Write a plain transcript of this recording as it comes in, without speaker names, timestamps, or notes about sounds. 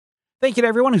Thank you to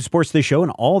everyone who supports this show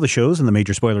and all the shows in the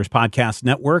Major Spoilers Podcast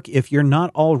Network. If you're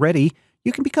not already,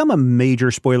 you can become a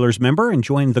Major Spoilers member and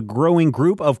join the growing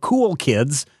group of cool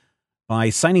kids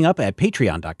by signing up at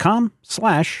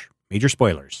patreon.com/Major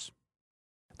Spoilers.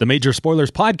 The Major Spoilers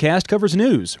Podcast covers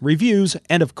news, reviews,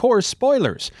 and of course,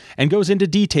 spoilers, and goes into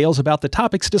details about the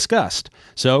topics discussed.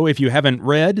 So if you haven't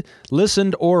read,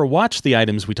 listened, or watched the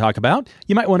items we talk about,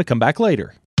 you might want to come back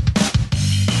later.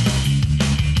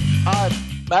 I'm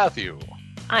Matthew.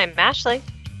 I'm Ashley.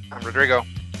 I'm Rodrigo.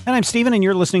 And I'm Steven, and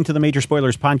you're listening to the Major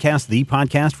Spoilers Podcast, the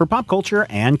podcast for pop culture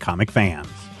and comic fans.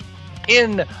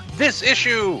 In this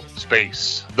issue,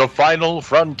 Space, the Final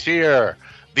Frontier.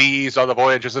 These are the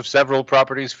voyages of several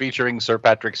properties featuring Sir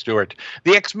Patrick Stewart.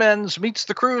 The X-Men meets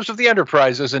the crews of the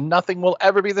Enterprises, and nothing will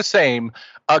ever be the same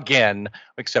again,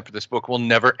 except for this book will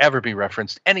never, ever be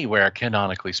referenced anywhere,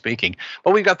 canonically speaking.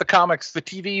 But we've got the comics, the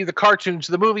TV, the cartoons,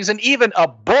 the movies, and even a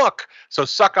book. So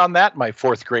suck on that, my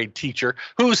fourth grade teacher.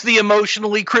 Who's the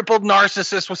emotionally crippled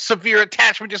narcissist with severe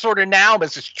attachment disorder now,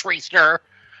 Mrs. Treaster?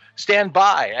 Stand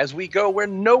by as we go where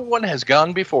no one has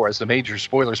gone before as the Major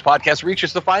Spoilers Podcast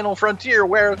reaches the final frontier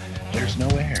where there's no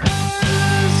air.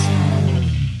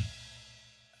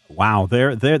 Wow,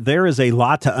 there is a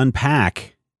lot to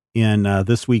unpack in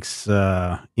this week's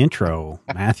intro,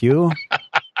 Matthew.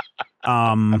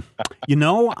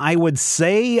 I would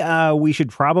say we should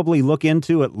probably look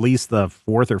into at least the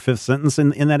fourth or fifth sentence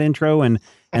in that intro and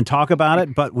talk about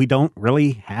it, but we don't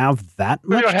really have that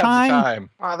much time.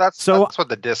 Well, that's what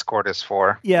the Discord is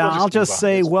for. Yeah, I'll just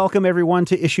say welcome everyone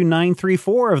to issue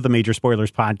 934 of the Major Spoilers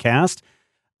Podcast.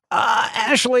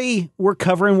 Ashley, we're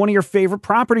covering one of your favorite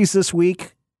properties this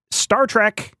week, Star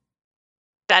Trek.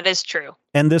 That is true.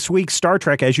 And this week's Star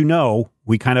Trek, as you know,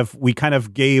 we kind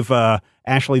of gave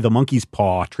Ashley the monkey's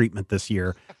paw treatment this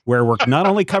year, where we're not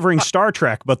only covering Star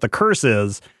Trek, but the curse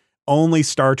is only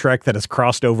Star Trek that has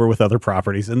crossed over with other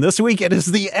properties. And this week it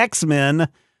is the X-Men.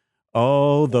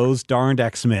 Oh, those darned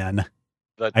X-Men.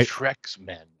 The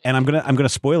Trex-Men. And I'm gonna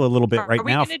spoil a little bit right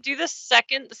now. Are we going to do the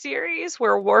second series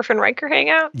where Worf and Riker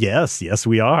hang out? Yes,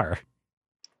 we are.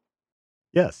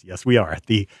 Yes, we are.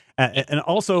 And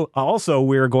also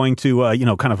we're going to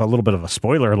kind of a little bit of a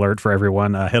spoiler alert for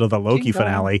everyone ahead of the Loki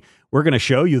finale. We're going to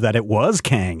show you that it was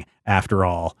Kang after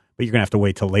all, but you're going to have to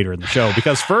wait till later in the show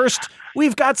because first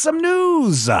we've got some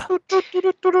news.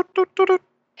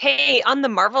 Hey, on the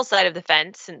Marvel side of the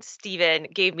fence, since Steven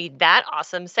gave me that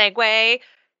awesome segue,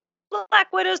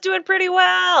 Black Widow's doing pretty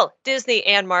well. Disney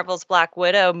and Marvel's Black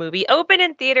Widow movie opened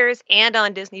in theaters and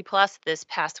on Disney Plus this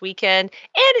past weekend.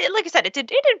 And like I said, it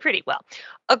did pretty well.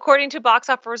 According to box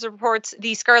office reports,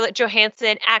 the Scarlett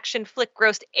Johansson action flick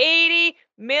grossed $80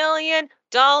 million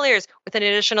with an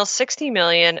additional $60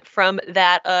 million from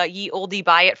that ye oldie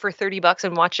buy it for $30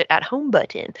 and watch it at home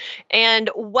button. And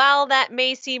while that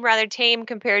may seem rather tame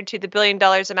compared to the $1 billion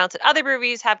amounts that other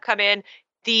movies have come in,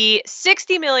 the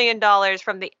 $60 million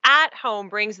from the at-home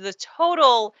brings the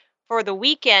total for the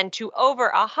weekend to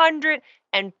over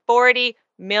 $140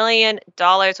 million,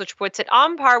 which puts it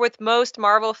on par with most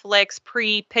Marvel flicks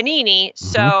pre-Panini. Mm-hmm.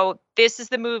 So this is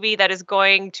the movie that is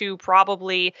going to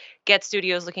probably get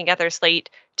studios looking at their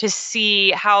slate to see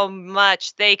how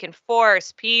much they can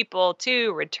force people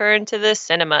to return to the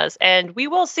cinemas. And we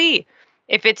will see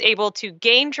if it's able to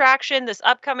gain traction this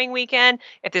upcoming weekend,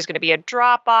 if there's going to be a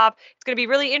drop-off. It's going to be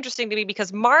really interesting to me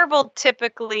because Marvel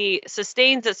typically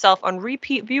sustains itself on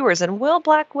repeat viewers. And will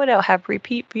Black Widow have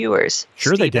repeat viewers?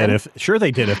 Sure they did. If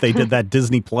they did that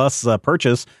Disney Plus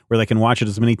purchase where they can watch it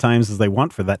as many times as they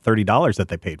want for that $30 that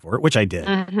they paid for it, which I did.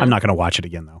 Mm-hmm. I'm not going to watch it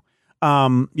again, though.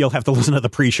 You'll have to listen to the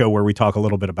pre-show where we talk a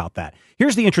little bit about that.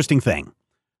 Here's the interesting thing.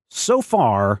 So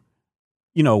far,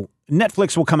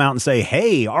 Netflix will come out and say,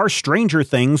 hey, our Stranger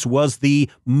Things was the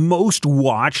most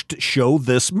watched show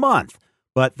this month.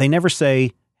 But they never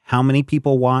say how many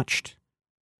people watched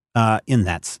in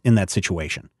that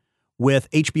situation.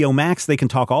 With HBO Max, they can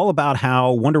talk all about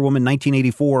how Wonder Woman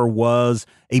 1984 was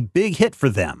a big hit for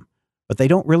them, but they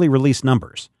don't really release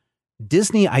numbers.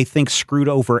 Disney, I think, screwed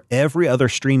over every other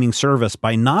streaming service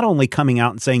by not only coming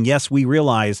out and saying, yes, we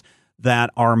realize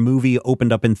that our movie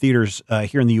opened up in theaters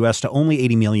here in the U.S. to only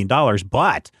 $80 million,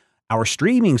 but our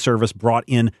streaming service brought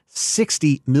in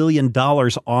 $60 million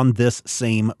on this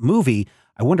same movie.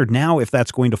 I wonder now if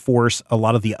that's going to force a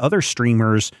lot of the other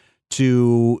streamers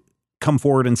to come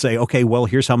forward and say, okay, well,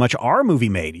 here's how much our movie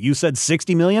made. You said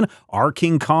 60 million. Our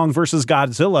King Kong versus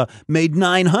Godzilla made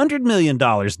 $900 million.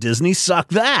 Disney, suck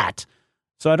that.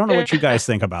 So I don't know what you guys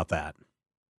think about that.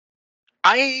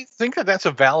 I think that that's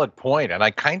a valid point, and I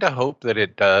kind of hope that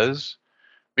it does,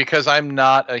 Because I'm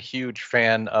not a huge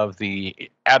fan of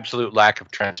the absolute lack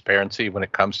of transparency when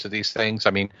it comes to these things.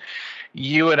 I mean,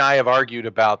 you and I have argued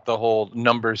about the whole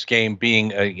numbers game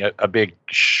being a big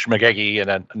schmagegi and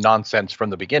a nonsense from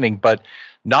the beginning, but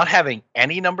not having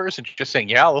any numbers and just saying,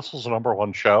 yeah, this was a number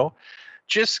one show,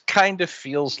 just kind of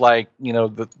feels like,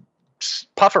 the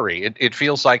puffery. It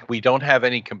feels like we don't have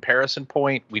any comparison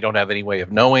point. We don't have any way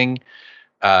of knowing.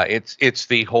 It's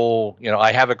the whole,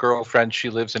 I have a girlfriend. She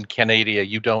lives in Canada.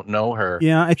 You don't know her.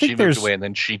 Yeah, I think she moved away and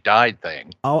then she died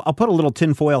thing. I'll put a little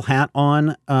tinfoil hat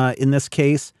on in this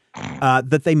case,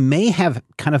 that they may have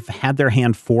kind of had their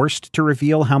hand forced to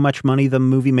reveal how much money the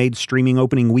movie made streaming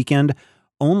opening weekend,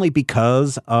 only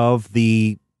because of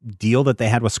the deal that they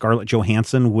had with Scarlett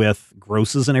Johansson with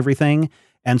grosses and everything.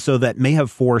 And so that may have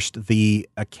forced the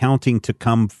accounting to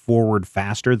come forward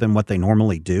faster than what they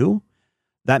normally do.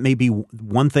 That may be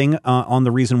one thing on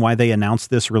the reason why they announced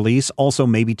this release. Also,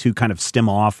 maybe to kind of stem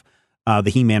off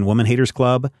the He-Man Woman Haters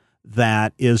Club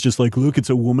that is just like, look, it's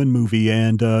a woman movie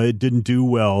and it didn't do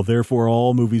well. Therefore,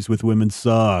 all movies with women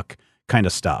suck kind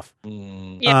of stuff.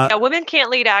 Yeah, women can't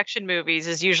lead action movies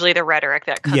is usually the rhetoric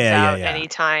that comes out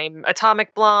anytime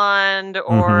Atomic Blonde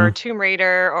or Tomb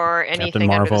Raider or anything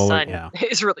Marvel, under the sun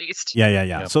is released.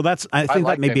 Yeah. So I think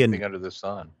that may be anything under the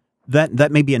sun.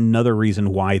 That may be another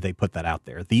reason why they put that out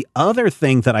there. The other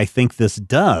thing that I think this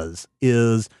does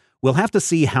is we'll have to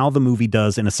see how the movie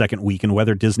does in a second week and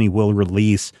whether Disney will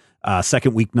release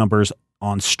second week numbers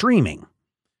on streaming.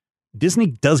 Disney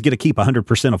does get to keep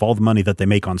 100% of all the money that they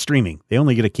make on streaming. They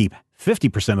only get to keep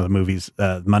 50% of the movie's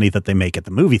money that they make at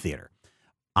the movie theater.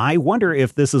 I wonder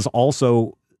if this is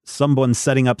also someone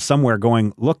setting up somewhere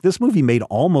going, look, this movie made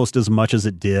almost as much as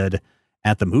it did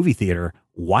at the movie theater.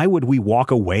 Why would we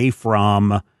walk away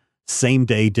from same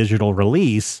day digital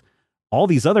release? All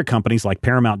these other companies like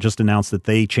Paramount just announced that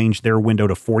they changed their window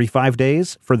to 45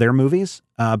 days for their movies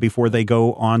before they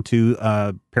go on to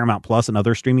Paramount Plus and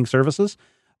other streaming services.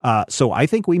 So I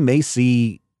think we may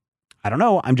see, I don't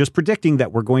know, I'm just predicting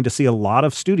that we're going to see a lot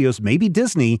of studios, maybe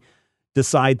Disney,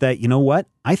 decide that, you know what,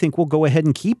 I think we'll go ahead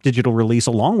and keep digital release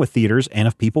along with theaters. And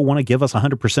if people want to give us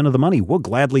 100% of the money, we'll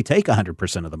gladly take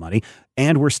 100% of the money.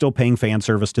 And we're still paying fan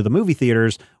service to the movie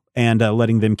theaters and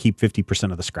letting them keep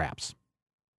 50% of the scraps.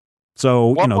 So,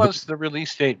 what was the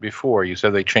release date before? You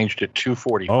said they changed it to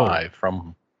 45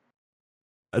 from.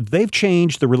 They've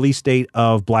changed the release date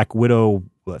of Black Widow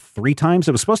 3 times.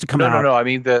 It was supposed to come out. No. I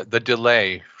mean the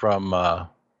delay from.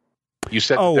 You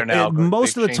said they're now.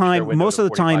 Most of the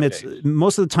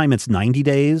time it's 90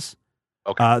 days.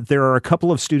 Okay. There are a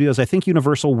couple of studios. I think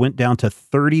Universal went down to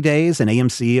 30 days, and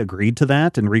AMC agreed to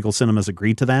that, and Regal Cinemas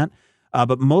agreed to that.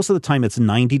 But most of the time it's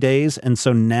 90 days. And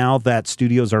so now that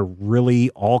studios are really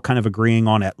all kind of agreeing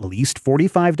on at least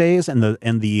 45 days, and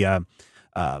the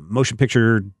Motion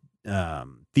Picture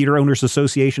Theater Owners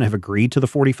Association have agreed to the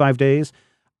 45 days.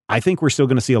 I think we're still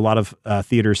going to see a lot of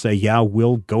theaters say, yeah,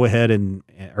 we'll go ahead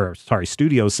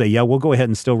studios say, yeah, we'll go ahead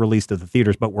and still release to the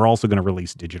theaters, but we're also going to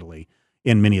release digitally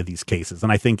in many of these cases.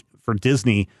 And I think for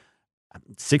Disney,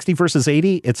 60 versus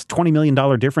 80, it's $20 million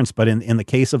difference. But in the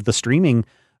case of the streaming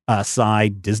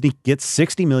side, Disney gets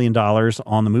 $60 million.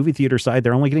 On the movie theater side,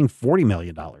 they're only getting $40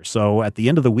 million. So at the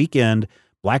end of the weekend,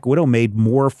 Black Widow made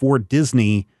more for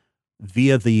Disney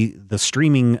via the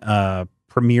streaming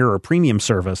premiere or premium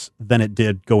service than it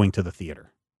did going to the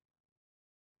theater.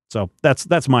 So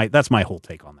that's my whole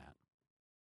take on that.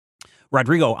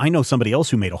 Rodrigo, I know somebody else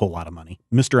who made a whole lot of money,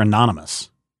 Mr. Anonymous.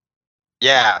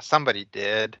 Yeah, somebody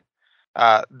did.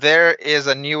 There is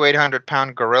a new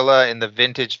 800-pound gorilla in the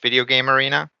vintage video game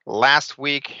arena. Last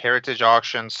week, Heritage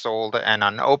Auction sold an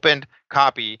unopened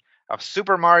copy of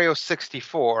Super Mario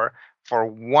 64 for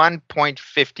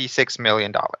 $1.56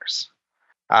 million.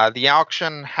 The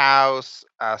auction house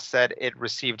said it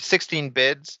received 16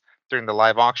 bids during the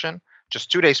live auction. Just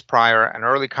 2 days prior, an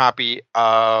early copy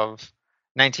of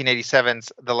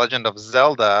 1987's The Legend of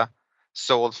Zelda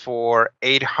sold for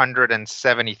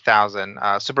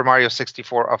 $870,000. Super Mario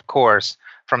 64, of course,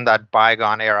 from that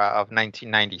bygone era of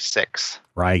 1996.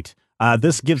 Right.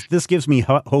 This gives me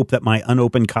hope that my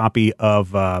unopened copy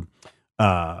of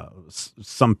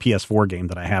some PS4 game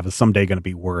that I have is someday going to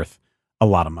be worth a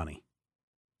lot of money.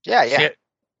 Yeah. See,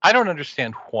 I don't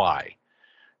understand why.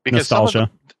 Because nostalgia.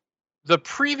 The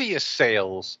previous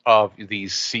sales of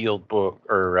these sealed book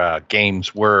or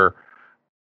games were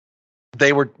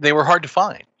hard to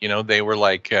find. They were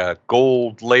like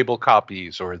gold label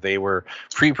copies, or they were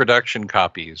pre-production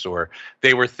copies, or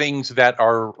they were things that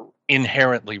are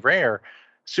inherently rare.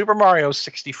 Super Mario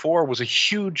 64 was a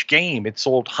huge game. It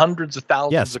sold hundreds of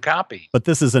thousands of copies. But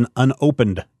this is an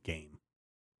unopened game.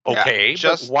 Okay,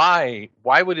 just- but why?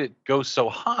 Why would it go so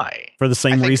high? For the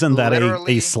same think reason that a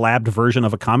literally- slabbed version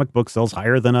of a comic book sells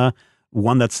higher than a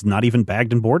one that's not even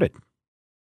bagged and boarded.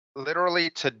 Literally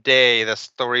today, the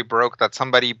story broke that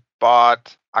somebody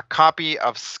bought a copy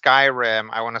of Skyrim,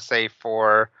 I want to say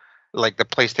for like the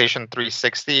PlayStation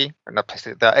 360, or not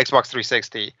PlayStation, the Xbox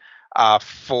 360,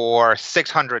 for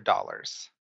 $600.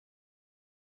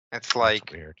 It's like,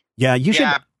 That's weird. Yeah, you should.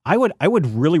 yeah, I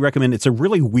would really recommend. It's a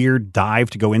really weird dive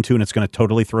to go into, and it's going to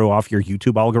totally throw off your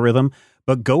YouTube algorithm.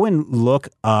 But go and look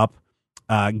up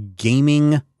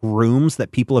gaming rooms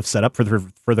that people have set up for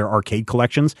their arcade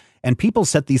collections, and people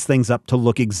set these things up to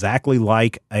look exactly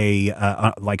like a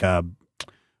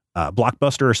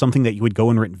Blockbuster or something that you would go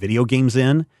and rent video games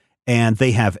in. And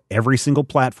they have every single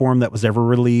platform that was ever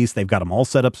released. They've got them all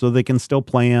set up so they can still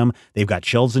play them. They've got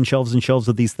shelves and shelves and shelves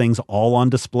of these things all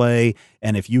on display.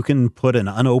 And if you can put an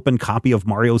unopened copy of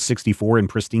Mario 64 in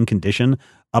pristine condition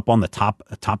up on the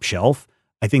top shelf,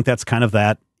 I think that's kind of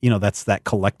that, that's that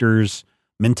collector's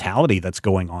mentality that's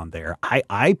going on there.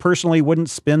 I personally wouldn't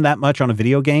spend that much on a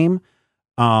video game.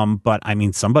 But I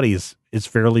mean, somebody is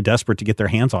fairly desperate to get their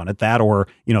hands on it. That, or,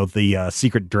 the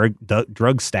secret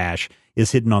drug stash is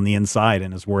hidden on the inside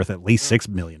and is worth at least $6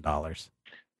 million.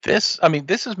 This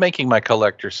is making my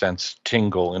collector sense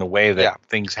tingle in a way that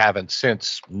things haven't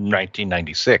since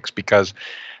 1996, because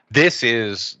this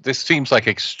seems like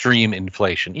extreme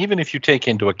inflation. Even if you take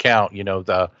into account,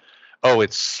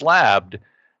 it's slabbed.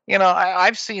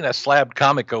 I've seen a slabbed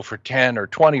comic go for 10 or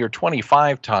 20 or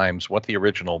 25 times what the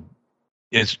original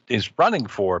is running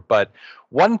for, but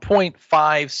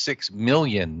 1.56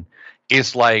 million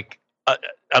is like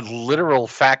a literal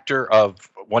factor of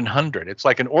 100. It's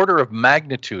like an order of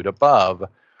magnitude above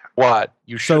what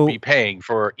you should be paying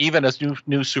for even a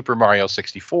new Super Mario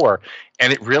 64,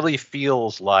 and it really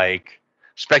feels like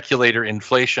speculator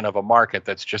inflation of a market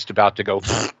that's just about to go.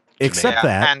 Except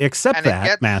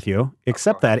that Matthew,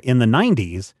 that in the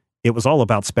 90s, it was all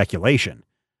about speculation.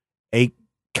 A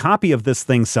copy of this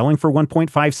thing selling for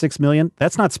 1.56 million,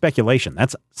 that's not speculation.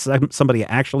 That's somebody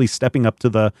actually stepping up to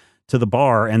the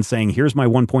bar and saying, here's my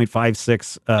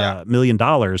 1.56 million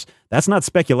dollars. That's not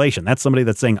speculation. That's somebody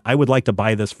that's saying, I would like to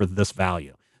buy this for this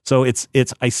value. So it's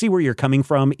I see where you're coming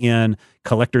from in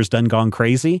collectors done gone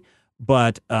crazy,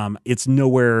 but it's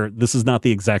nowhere. This is not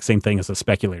the exact same thing as a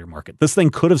speculator market. This thing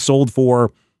could have sold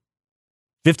for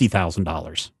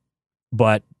 $50,000,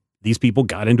 but these people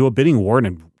got into a bidding war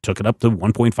and took it up to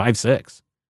 1.56.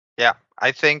 Yeah,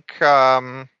 I think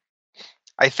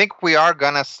we are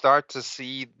gonna start to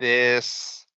see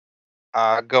this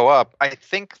go up. I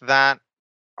think that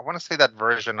I want to say that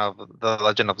version of The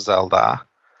Legend of Zelda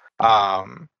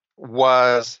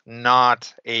was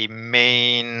not a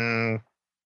main.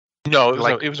 No,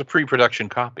 it was a pre-production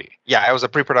copy. Yeah, it was a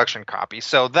pre-production copy.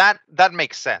 So that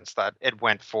makes sense that it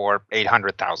went for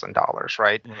 $800,000,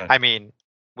 right? I mean,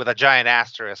 with a giant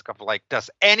asterisk of like, does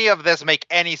any of this make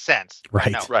any sense?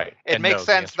 Right. No. Right. It makes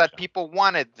sense that people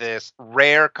wanted this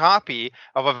rare copy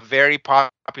of a very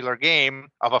popular game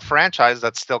of a franchise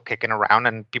that's still kicking around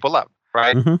and people love,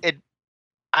 right? Mm-hmm.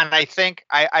 And I think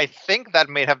that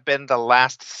may have been the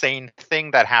last sane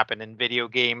thing that happened in video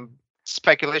game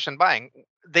speculation buying.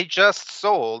 They just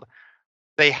sold.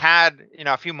 They had,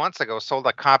 a few months ago, sold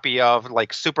a copy of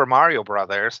like Super Mario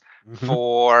Brothers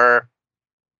for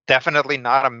definitely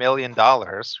not $1 million.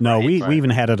 No, right? we even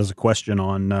had it as a question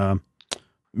on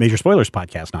Major Spoilers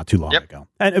podcast not too long ago.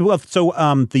 And there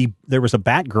was a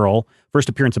Batgirl, first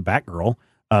appearance of Batgirl,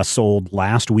 sold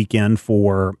last weekend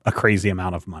for a crazy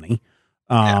amount of money.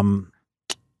 So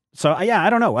I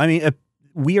don't know. I mean,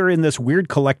 we are in this weird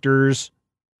collector's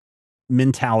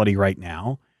mentality right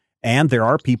now, and there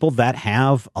are people that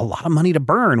have a lot of money to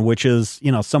burn, which is,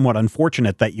 somewhat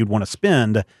unfortunate that you'd want to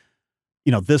spend,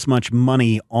 this much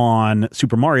money on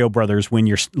Super Mario Brothers when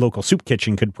your local soup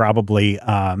kitchen could probably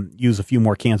use a few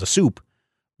more cans of soup.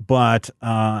 But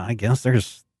I guess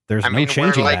there's no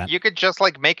changing that. You could just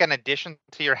make an addition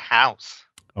to your house.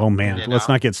 Oh man, let's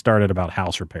not get started about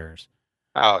house repairs.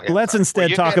 Oh, yeah, let's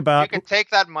instead talk about. You can take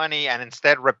that money and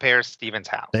instead repair Steven's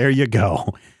house. There you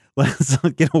go. Let's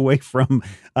get away from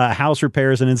house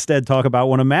repairs and instead talk about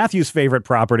one of Matthew's favorite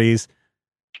properties.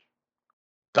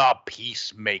 The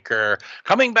Peacemaker.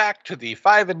 Coming back to the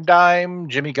Five and Dime,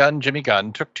 Jimmy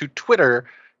Gunn took to Twitter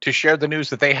to share the news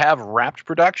that they have wrapped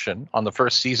production on the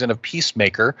first season of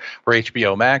Peacemaker for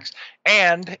HBO Max.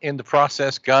 And in the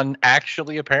process, Gunn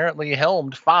actually apparently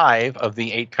helmed 5 of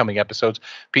the 8 coming episodes.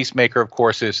 Peacemaker, of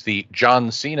course, is the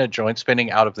John Cena joint spinning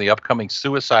out of the upcoming The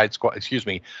Suicide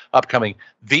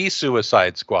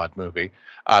Squad movie,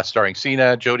 starring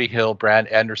Cena, Jody Hill, Brad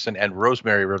Anderson, and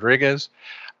Rosemary Rodriguez.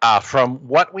 From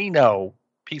what we know,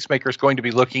 Peacemaker is going to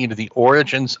be looking into the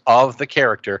origins of the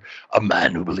character, a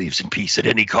man who believes in peace at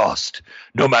any cost,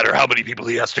 no matter how many people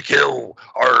he has to kill.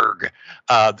 Arg.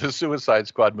 The Suicide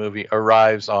Squad movie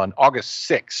arrives on August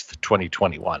 6th,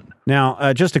 2021.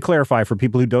 Now, just to clarify for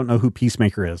people who don't know who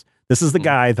Peacemaker is, this is the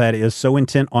guy that is so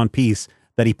intent on peace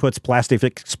that he puts plastic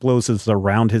explosives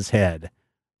around his head,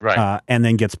 Right. And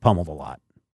then gets pummeled a lot.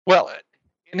 Well,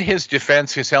 in his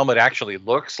defense, his helmet actually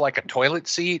looks like a toilet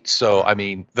seat. So, I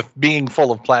mean, being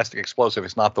full of plastic explosive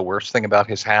is not the worst thing about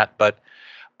his hat. But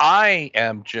I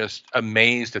am just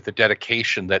amazed at the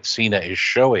dedication that Cena is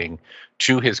showing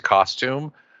to his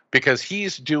costume, because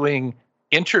he's doing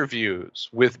interviews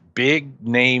with big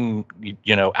name,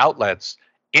 outlets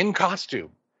in costume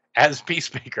as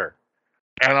Peacemaker.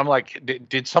 And I'm like,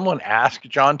 did someone ask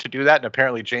John to do that? And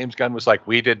apparently James Gunn was like,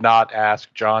 we did not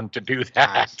ask John to do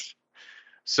that. Nice.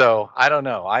 So I don't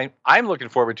know. I'm looking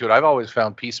forward to it. I've always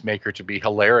found Peacemaker to be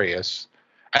hilarious.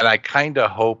 And I kind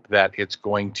of hope that it's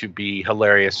going to be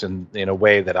hilarious in a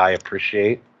way that I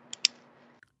appreciate.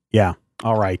 Yeah.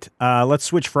 All right. Let's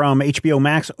switch from HBO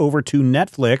Max over to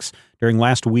Netflix during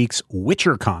last week's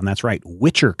WitcherCon. That's right.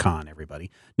 WitcherCon,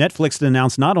 everybody. Netflix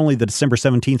announced not only the December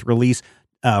 17th release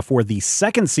for the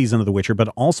second season of The Witcher, but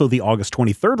also the August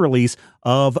 23rd release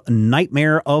of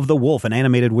Nightmare of the Wolf, an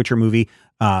animated Witcher movie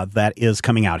that is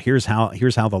coming out. Here's how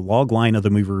the log line of the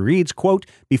movie reads, quote,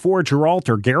 before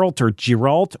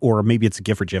Geralt, or maybe it's a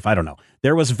GIF or GIF, I don't know.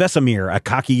 There was Vesemir, a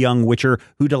cocky young Witcher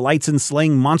who delights in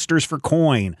slaying monsters for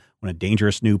coin. When a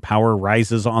dangerous new power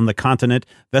rises on the continent,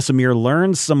 Vesemir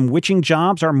learns some witching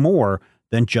jobs are more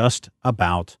than just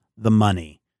about the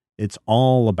money. It's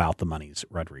all about the monies,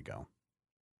 Rodrigo.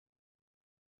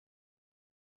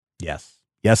 Yes.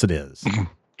 Yes, it is.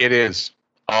 It is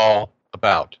all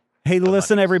about. Hey,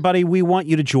 listen, everybody, we want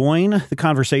you to join the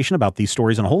conversation about these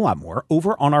stories and a whole lot more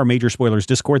over on our Major Spoilers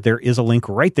Discord. There is a link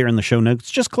right there in the show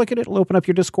notes. Just click it. It'll open up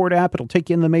your Discord app. It'll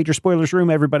take you in the Major Spoilers room.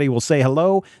 Everybody will say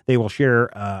hello. They will share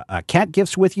cat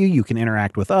gifts with you. You can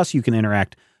interact with us. You can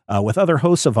interact with other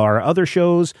hosts of our other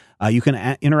shows. You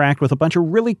can interact with a bunch of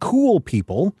really cool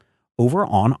people over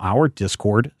on our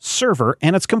Discord server,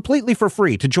 and it's completely for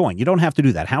free to join. You don't have to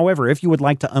do that. However, if you would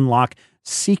like to unlock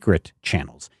secret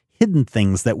channels, hidden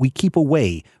things that we keep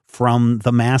away from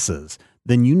the masses,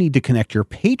 then you need to connect your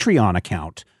Patreon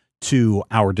account to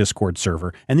our Discord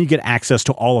server, and then you get access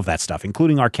to all of that stuff,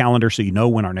 including our calendar, so you know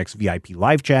when our next VIP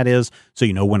live chat is, so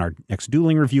you know when our next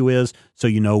dueling review is, so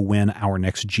you know when our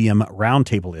next GM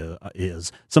roundtable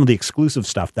is, some of the exclusive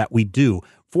stuff that we do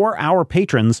for our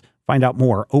patrons. Find out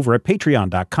more over at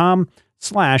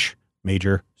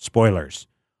patreon.com/major spoilers.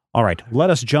 All right, let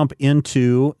us jump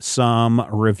into some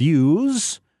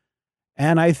reviews.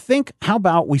 And I think, how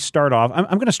about we start off? I'm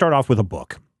going to start off with a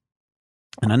book.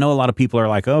 And I know a lot of people are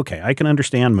like, okay, I can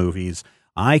understand movies.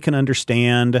 I can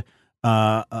understand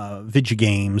video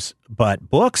games, but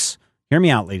books, hear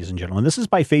me out, ladies and gentlemen. This is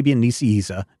by Fabian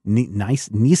Nicieza,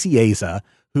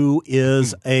 who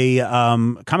is a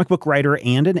comic book writer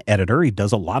and an editor. He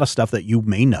does a lot of stuff that you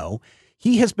may know.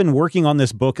 He has been working on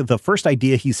this book. The first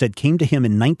idea, he said, came to him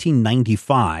in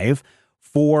 1995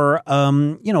 for,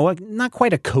 not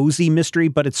quite a cozy mystery,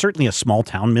 but it's certainly a small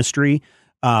town mystery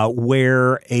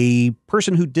where a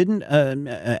person who didn't,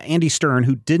 Andy Stern,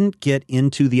 who didn't get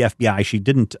into the FBI, she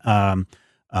didn't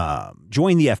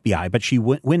join the FBI, but she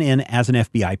went in as an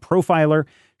FBI profiler.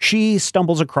 She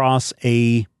stumbles across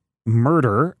a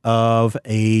murder of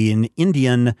an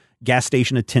Indian gas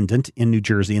station attendant in New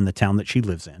Jersey, in the town that she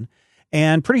lives in.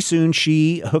 And pretty soon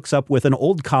she hooks up with an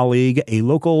old colleague, a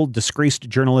local disgraced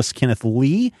journalist, Kenneth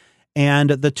Lee, and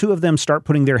the two of them start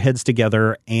putting their heads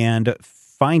together and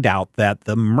find out that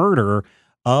the murder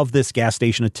of this gas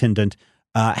station attendant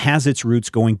has its roots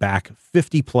going back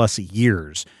 50 plus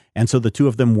years. And so the two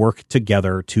of them work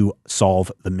together to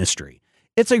solve the mystery.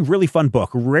 It's a really fun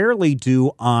book. Rarely do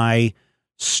I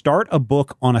start a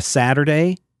book on a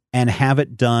Saturday and have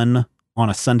it done on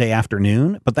a Sunday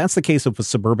afternoon, but that's the case of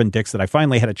Suburban Dicks that I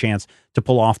finally had a chance to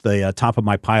pull off the top of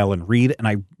my pile and read, and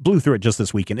I blew through it just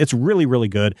this weekend. It's really, really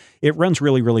good. It runs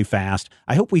really, really fast.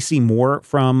 I hope we see more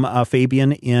from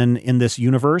Fabian in this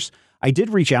universe. I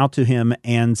did reach out to him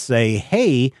and say,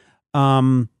 hey,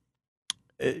 I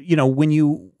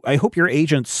hope your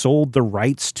agent sold the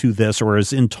rights to this or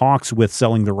is in talks with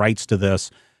selling the rights to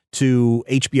this to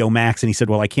HBO Max. And he said,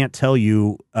 well, I can't tell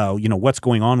you, what's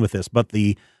going on with this, but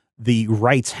the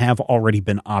rights have already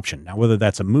been optioned. Now, whether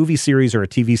that's a movie series or a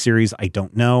TV series, I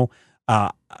don't know.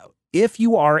 If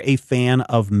you are a fan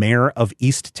of Mayor of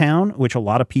Easttown, which a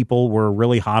lot of people were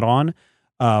really hot on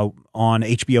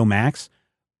HBO Max,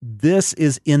 This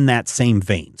is in that same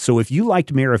vein. So if you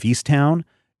liked Mayor of Easttown,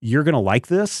 you're going to like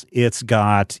this. It's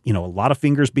got, a lot of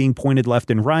fingers being pointed left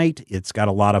and right. It's got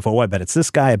a lot of, I bet it's this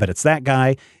guy. I bet it's that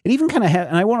guy. It even kind of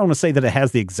and I want to say that it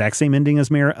has the exact same ending as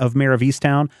Mayor of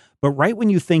Easttown. But right when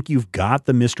you think you've got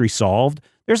the mystery solved,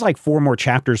 there's like 4 more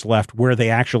chapters left where they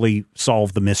actually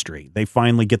solve the mystery. They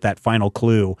finally get that final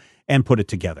clue and put it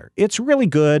together. It's really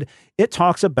good. It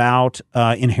talks about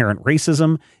inherent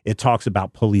racism. It talks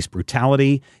about police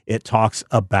brutality. It talks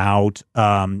about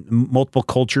multiple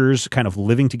cultures kind of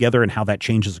living together and how that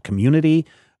changes a community.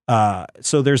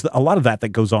 So there's a lot of that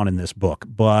goes on in this book.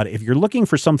 But if you're looking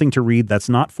for something to read that's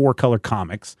not 4-color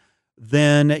comics,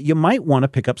 then you might want to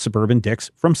pick up Suburban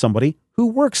Dicks from somebody who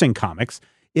works in comics.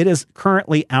 It is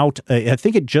currently out. I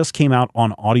think it just came out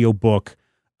on audiobook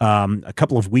a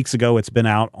couple of weeks ago. It's been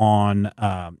out on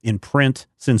in print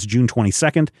since June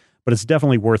 22nd, but it's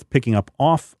definitely worth picking up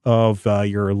off of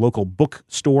your local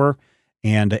bookstore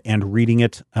and reading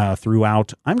it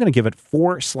throughout. I'm going to give it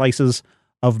 4 slices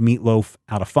of meatloaf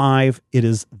out of 5. It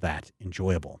is that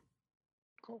enjoyable.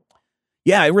 Cool.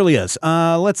 Yeah, it really is.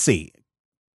 Let's see.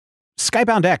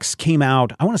 Skybound X came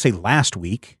out, I want to say last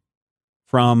week,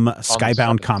 from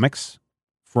Skybound Comics,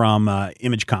 from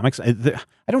Image Comics.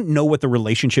 I don't know what the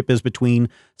relationship is between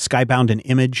Skybound and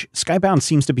Image. Skybound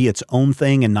seems to be its own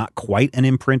thing and not quite an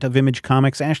imprint of Image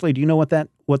Comics. Ashley, do you know what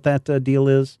that deal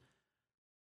is?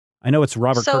 I know it's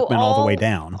Robert Kirkman all the way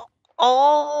down.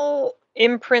 All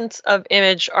imprints of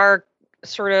Image are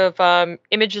sort of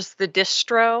Image is the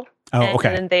distro. Oh,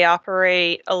 okay. And they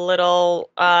operate a little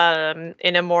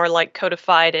in a more like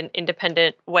codified and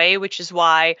independent way, which is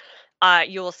why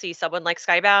you will see someone like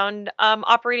Skybound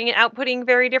operating and outputting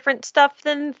very different stuff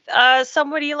than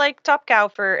somebody like Top Cow,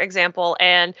 for example.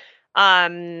 And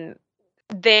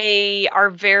they are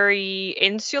very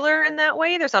insular in that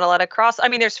way. There's not a lot of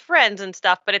there's friends and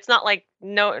stuff, but it's not like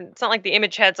the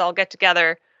Image heads all get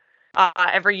together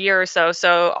every year or so.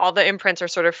 So all the imprints are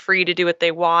sort of free to do what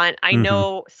they want. I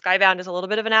know Skybound is a little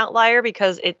bit of an outlier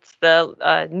because it's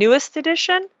the newest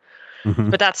edition,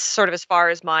 but that's sort of as far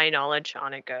as my knowledge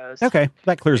on it goes. Okay,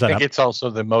 that clears that up. I think it's also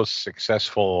the most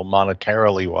successful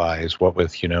monetarily wise, what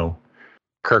with,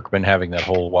 Kirkman having that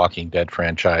whole Walking Dead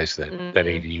franchise, that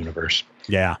 80 universe.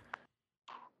 Yeah.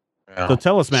 So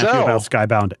tell us, Matthew, about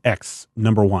Skybound X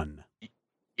 #1.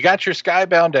 You got your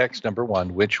Skybound X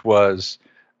 #1, which was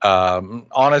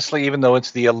honestly, even though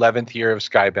it's the 11th year of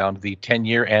Skybound, the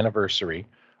 10-year anniversary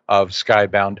of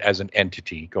Skybound as an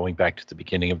entity, going back to the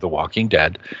beginning of The Walking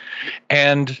Dead.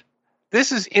 And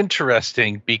this is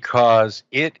interesting because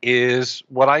it is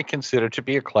what I consider to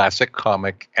be a classic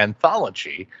comic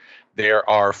anthology. There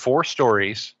are 4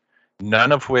 stories,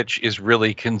 none of which is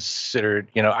really considered,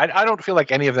 I don't feel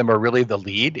like any of them are really the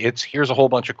lead. Here's a whole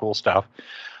bunch of cool stuff.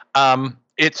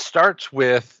 It starts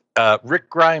with Rick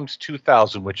Grimes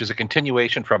 2000, which is a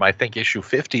continuation from, I think, issue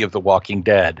 50 of The Walking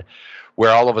Dead,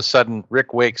 where all of a sudden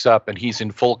Rick wakes up and he's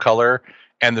in full color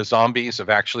and the zombies have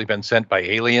actually been sent by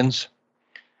aliens.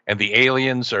 And the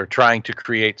aliens are trying to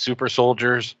create super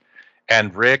soldiers.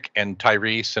 And Rick and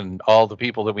Tyrese and all the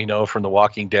people that we know from The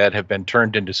Walking Dead have been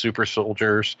turned into super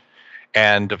soldiers.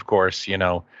 And, of course,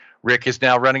 Rick is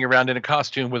now running around in a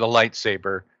costume with a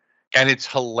lightsaber. And it's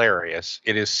hilarious.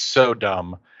 It is so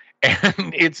dumb.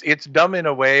 And it's dumb in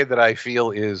a way that I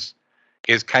feel is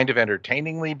kind of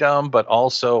entertainingly dumb, but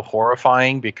also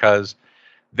horrifying, because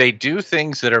they do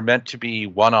things that are meant to be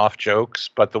one-off jokes,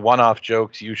 but the one-off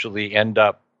jokes usually end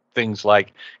up things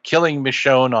like killing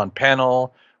Michonne on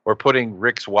panel, or putting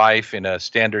Rick's wife in a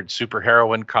standard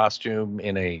superheroine costume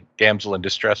in a damsel in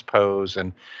distress pose.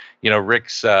 And,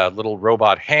 Rick's little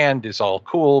robot hand is all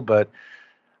cool, but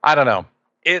I don't know.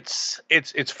 It's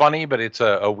funny, but it's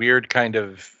a weird kind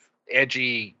of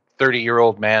edgy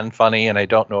 30-year-old man funny, and I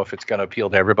don't know if it's going to appeal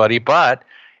to everybody, but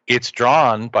it's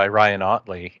drawn by Ryan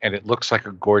Ottley, and it looks like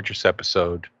a gorgeous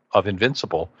episode of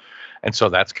Invincible, and so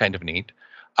that's kind of neat.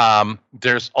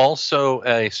 There's also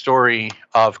a story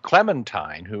of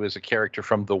Clementine, who is a character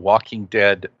from the Walking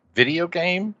Dead video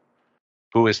game,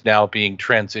 who is now being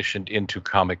transitioned into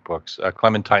comic books.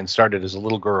 Clementine started as a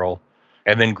little girl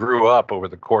and then grew up over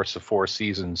the course of 4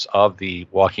 seasons of the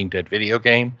Walking Dead video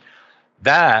game.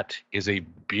 That is a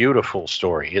beautiful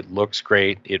story. It looks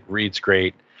great. It reads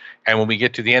great. And when we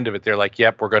get to the end of it, they're like,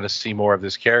 yep, we're going to see more of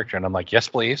this character. And I'm like, yes,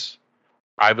 please.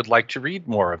 I would like to read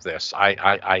more of this.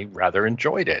 I rather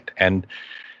enjoyed it. And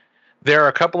there are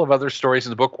a couple of other stories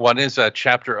in the book. One is a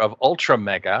chapter of Ultra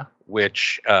Mega,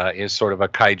 which is sort of a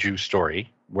kaiju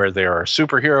story where there are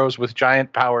superheroes with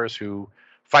giant powers who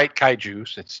fight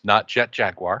kaijus. It's not Jet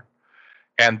Jaguar.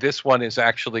 And this one is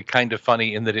actually kind of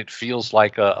funny in that it feels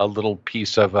like a little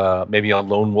piece of maybe a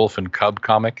Lone Wolf and Cub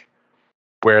comic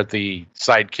where the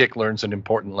sidekick learns an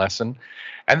important lesson.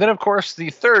 And then, of course, the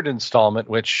third installment,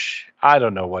 which I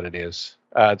don't know what it is.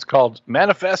 It's called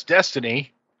Manifest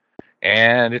Destiny,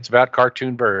 and it's about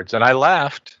cartoon birds. And I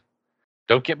laughed.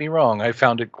 Don't get me wrong. I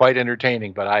found it quite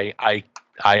entertaining, but I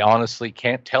honestly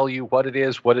can't tell you what it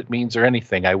is, what it means, or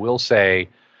anything. I will say,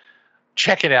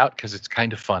 check it out because it's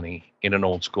kind of funny in an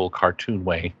old school cartoon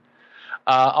way.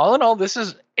 All in all, this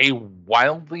is a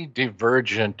wildly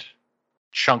divergent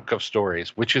chunk of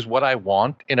stories, which is what I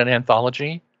want in an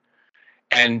anthology.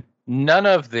 And none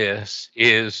of this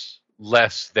is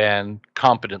less than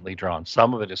competently drawn.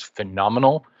 Some of it is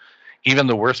phenomenal. Even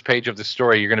the worst page of the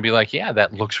story, you're going to be like, yeah,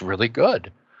 that looks really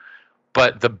good.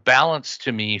 But the balance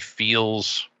to me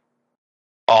feels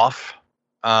off.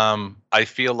 I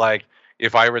feel like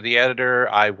if I were the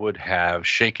editor, I would have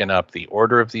shaken up the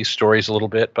order of these stories a little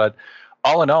bit. But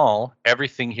all in all,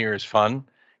 everything here is fun.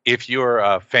 If you're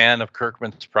a fan of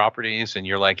Kirkman's properties and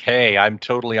you're like, hey, I'm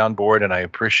totally on board and I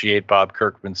appreciate Bob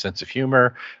Kirkman's sense of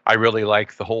humor, I really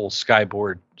like the whole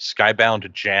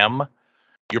Skybound jam,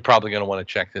 you're probably going to want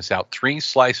to check this out. 3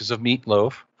 slices of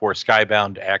meatloaf for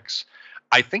Skybound X.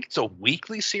 I think it's a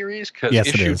weekly series because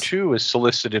issue 2 is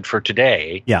solicited for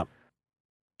today. Yeah.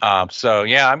 So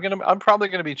yeah, I'm probably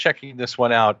gonna be checking this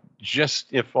one out just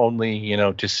if only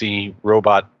to see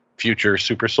Robot Future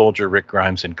Super Soldier Rick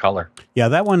Grimes in color. Yeah,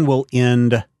 that one will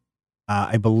end,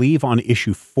 I believe, on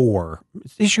issue 4.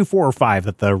 It's issue 4 or 5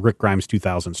 that the Rick Grimes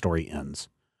 2000 story ends.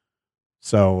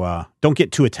 So don't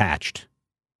get too attached.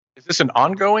 Is this an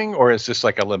ongoing or is this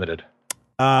like a limited?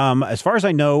 As far as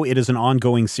I know, it is an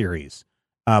ongoing series,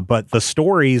 but the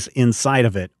stories inside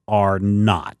of it are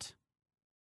not.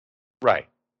 Right.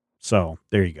 So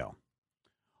there you go.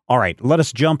 All right, let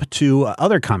us jump to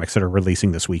other comics that are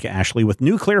releasing this week, Ashley, with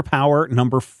Nuclear Power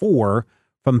 #4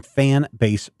 from Fan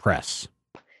Base Press.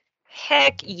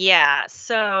 Heck yeah.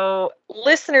 So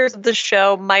listeners of the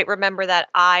show might remember that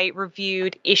I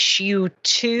reviewed issue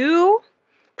 2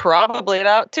 probably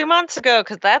about 2 months ago,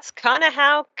 because that's kind of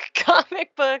how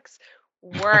comic books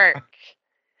work.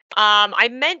 I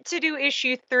meant to do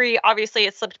issue 3. Obviously,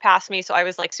 it slipped past me, so I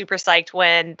was like super psyched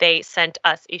when they sent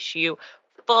us issue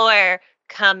 4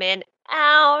 coming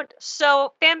out.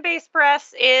 So Fanbase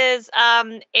Press is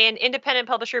an independent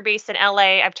publisher based in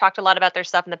LA. I've talked a lot about their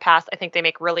stuff in the past. I think they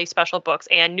make really special books,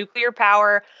 and Nuclear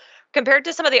Power, compared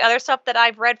to some of the other stuff that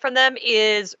I've read from them,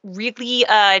 is really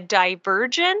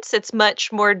divergent. It's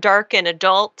much more dark and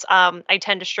adult. I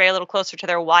tend to stray a little closer to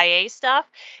their YA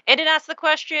stuff. And it asks the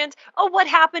questions, what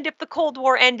happened if the Cold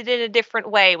War ended in a different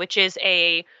way, which is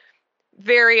a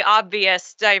very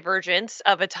obvious divergence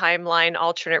of a timeline,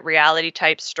 alternate reality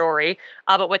type story.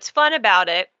 But what's fun about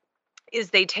it is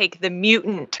they take the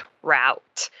mutant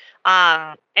route.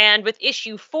 And with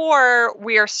issue 4,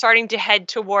 we are starting to head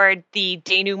toward the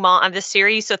denouement of the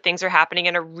series. So things are happening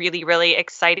in a really, really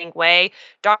exciting way.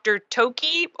 Dr.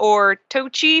 Toki, or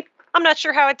Tochi, I'm not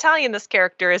sure how Italian this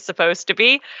character is supposed to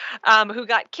be, who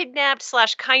got kidnapped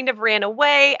 / kind of ran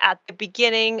away at the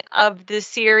beginning of the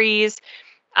series,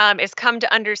 is come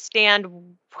to understand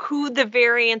who the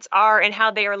variants are and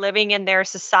how they are living in their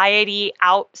society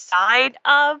outside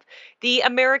of the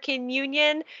American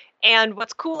Union. And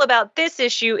what's cool about this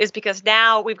issue is because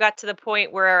now we've got to the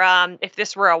point where if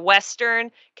this were a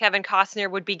Western, Kevin Costner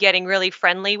would be getting really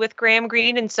friendly with Graham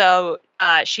Greene. And so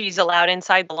she's allowed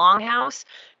inside the Longhouse.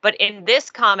 But in this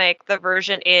comic, the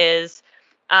version is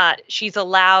she's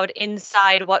allowed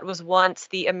inside what was once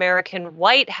the American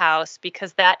White House,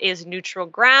 because that is neutral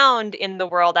ground in the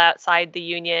world outside the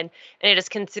Union. And it is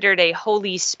considered a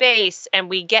holy space. And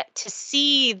we get to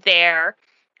see there,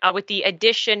 with the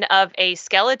addition of a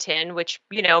skeleton, which,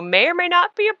 may or may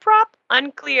not be a prop,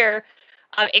 unclear,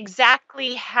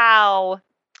 exactly how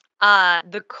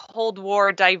the Cold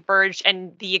War diverged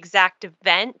and the exact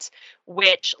event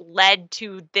which led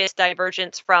to this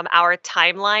divergence from our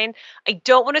timeline. I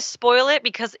don't want to spoil it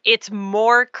because it's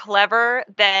more clever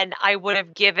than I would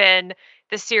have given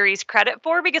the series credit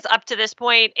for, because up to this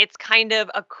point, it's kind of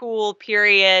a cool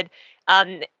period.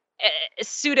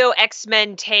 Pseudo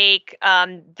X-Men take,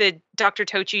 the Dr.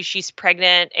 Tochi, she's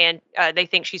pregnant, and they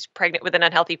think she's pregnant with an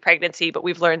unhealthy pregnancy, but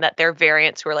we've learned that they're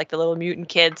variants who are like the little mutant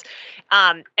kids.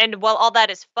 And while all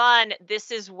that is fun, this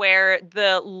is where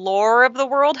the lore of the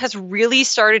world has really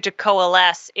started to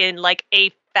coalesce in like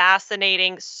a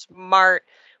fascinating, smart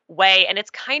way. And it's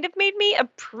kind of made me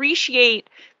appreciate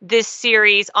this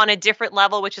series on a different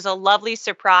level, which is a lovely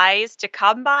surprise to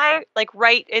come by, like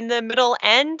right in the middle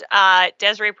end.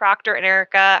 Desiree Proctor and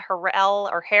Erica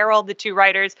Harrell, the two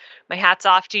writers, my hat's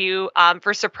off to you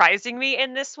for surprising me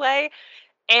in this way.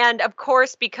 And of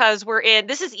course, because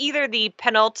this is either the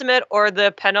penultimate or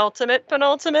the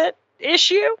penultimate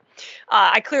issue.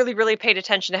 I clearly really paid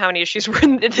attention to how many issues were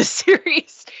in this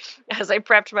series as I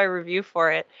prepped my review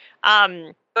for it.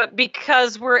 But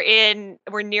because we're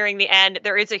nearing the end,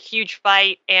 there is a huge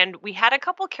fight, and we had a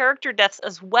couple character deaths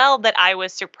as well that I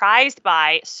was surprised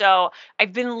by. So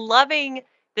I've been loving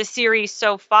the series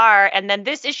so far, and then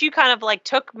this issue kind of like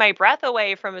took my breath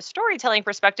away from a storytelling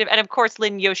perspective. And of course,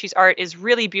 Lin Yoshi's art is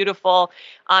really beautiful,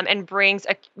 and brings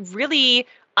a really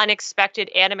unexpected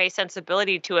anime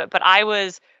sensibility to it. But I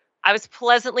was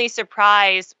pleasantly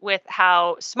surprised with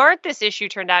how smart this issue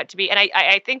turned out to be. And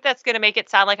I think that's going to make it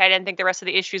sound like I didn't think the rest of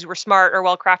the issues were smart or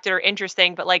well crafted or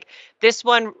interesting, but like this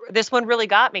one really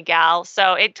got me, gal.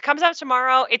 So it comes out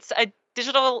tomorrow. It's a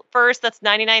digital first. That's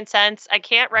 99 cents. I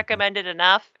can't recommend it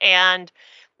enough. And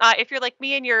if you're like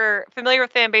me and you're familiar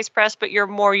with Fan-Based Press, but you're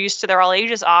more used to their all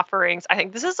ages offerings, I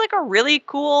think this is like a really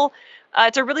cool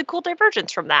it's a really cool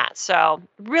divergence from that. So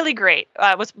really great.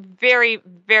 I was very,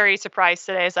 very surprised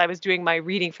today as I was doing my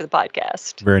reading for the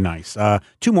podcast. Very nice.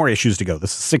 2 more issues to go.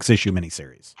 This is a 6-issue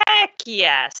miniseries. Heck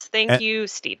yes. Thank you,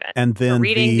 Stephen, and then for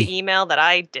reading the email that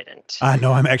I didn't.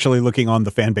 No, I'm actually looking on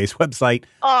the Fan-Base website.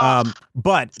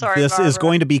 But sorry, this Barbara. Is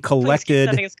going to be collected.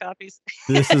 Please keep sending us copies.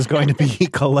 This is going to be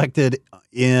collected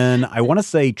in, I want to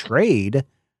say, trade.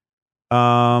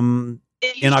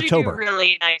 In October. Do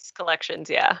really nice collections,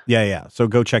 yeah. Yeah. So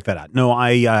go check that out. No,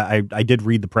 I did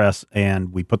read the press,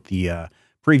 and we put the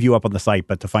preview up on the site,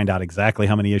 but to find out exactly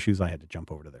how many issues, I had to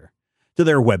jump over to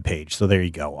their webpage. So there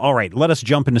you go. All right, let us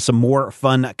jump into some more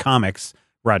fun comics,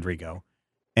 Rodrigo,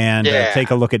 and take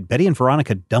a look at Betty and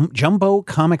Veronica Jumbo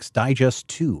Comics Digest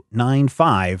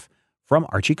 295 from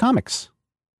Archie Comics.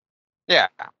 Yeah.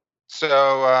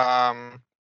 So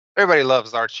everybody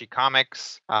loves Archie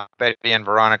Comics. Betty and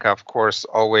Veronica, of course,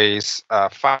 always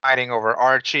fighting over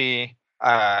Archie,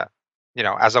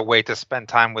 as a way to spend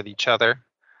time with each other.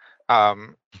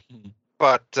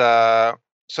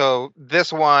 So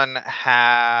this one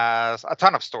has a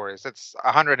ton of stories. It's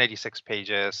 186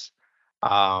 pages.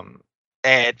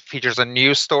 It features a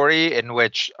new story in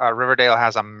which Riverdale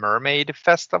has a mermaid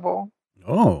festival.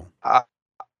 Oh.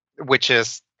 Which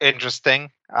is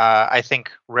interesting. I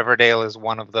think Riverdale is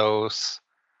one of those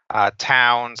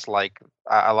towns, like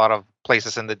a lot of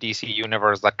places in the DC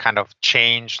universe, that kind of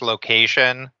change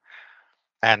location.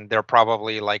 And they're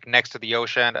probably like next to the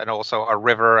ocean and also a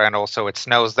river, and also it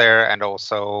snows there, and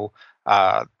also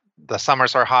the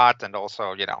summers are hot, and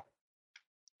also,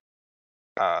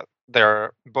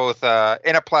 they're both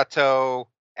in a plateau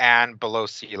and below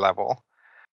sea level.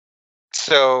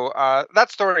 So that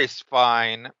story is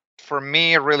fine. For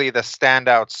me, really, the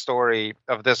standout story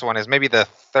of this one is maybe the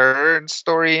third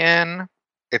story in.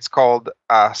 It's called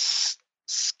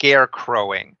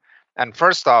Scarecrowing. And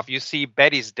first off, you see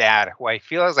Betty's dad, who I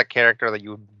feel is a character that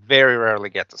you very rarely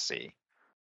get to see.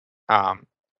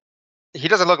 He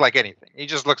doesn't look like anything. He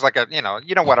just looks like you know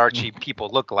what Archie people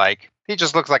look like. He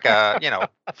just looks like a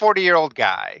 40-year-old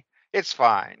guy. It's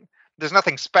fine. There's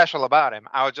nothing special about him.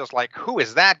 I was just like, who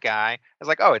is that guy? I was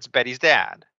like, oh, it's Betty's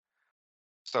dad.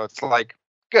 So it's like,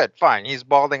 good, fine. He's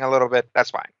balding a little bit. That's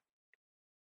fine.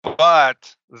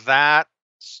 But that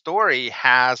story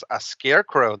has a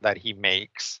scarecrow that he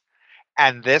makes.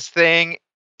 And this thing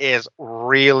is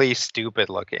really stupid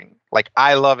looking. Like,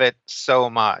 I love it so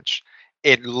much.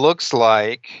 It looks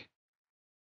like,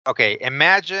 okay,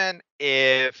 imagine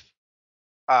if,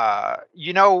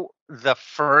 the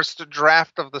first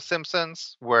draft of The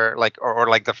Simpsons, where like, or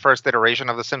like the first iteration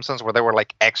of The Simpsons, where they were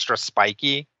like extra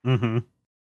spiky. Mm-hmm.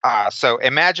 So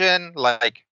imagine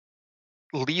like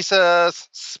Lisa's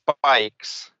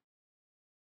spikes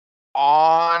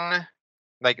on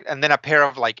like, and then a pair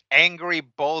of like angry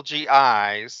bulgy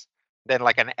eyes, then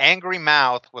like an angry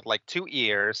mouth with like 2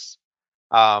 ears,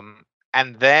 and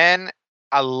then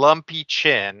a lumpy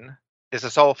chin. This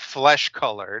is all flesh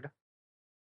colored,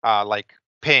 like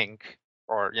pink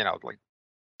or like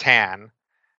tan,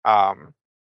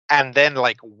 and then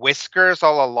like whiskers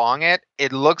all along it.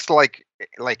 It looks like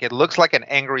an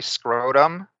angry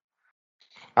scrotum.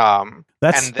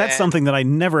 That's something that I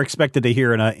never expected to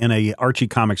hear in a Archie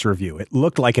Comics review. It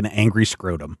looked like an angry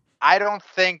scrotum. I don't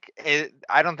think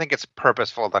it's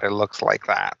purposeful that it looks like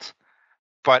that.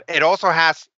 But it also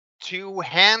has 2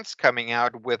 hands coming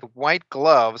out with white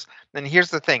gloves. And here's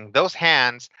the thing: those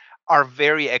hands are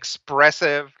very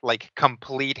expressive, like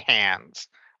complete hands,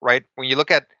 right? When you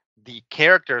look at the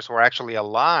characters who are actually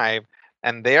alive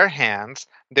and their hands,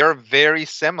 they're very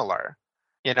similar.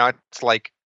 It's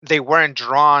like they weren't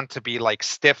drawn to be like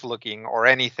stiff looking or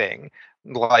anything.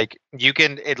 Like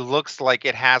it looks like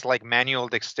it has like manual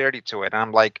dexterity to it. And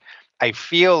I'm like, I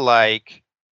feel like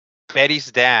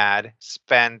Betty's dad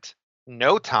spent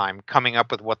no time coming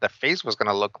up with what the face was going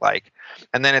to look like.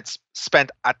 And then it's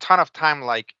spent a ton of time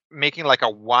like making like a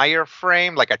wire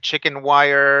frame, like a chicken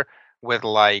wire with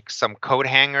like some coat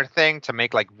hanger thing to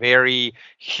make like very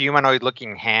humanoid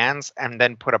looking hands, and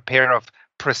then put a pair of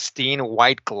pristine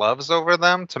white gloves over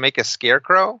them to make a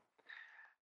scarecrow.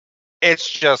 It's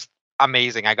just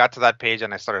amazing. I got to that page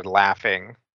and I started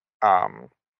laughing.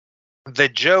 The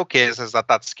joke is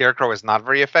that scarecrow is not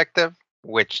very effective,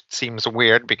 which seems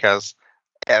weird because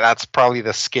that's probably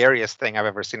the scariest thing I've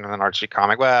ever seen in an Archie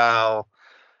comic. Well,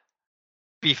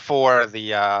 before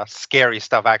the scary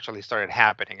stuff actually started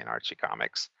happening in Archie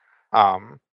comics.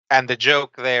 And the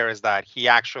joke there is that he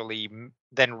actually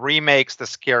then remakes the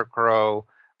scarecrow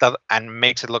and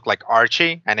makes it look like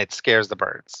Archie, and it scares the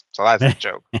birds. So that's a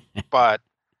joke. But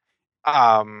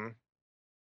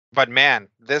man,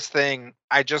 this thing,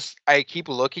 I keep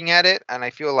looking at it, and I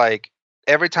feel like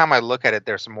every time I look at it,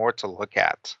 there's more to look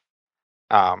at.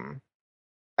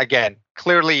 Again,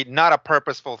 clearly not a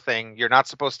purposeful thing. You're not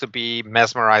supposed to be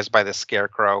mesmerized by the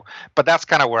scarecrow, but that's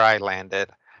kind of where I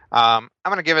landed. I'm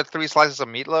going to give it 3 slices of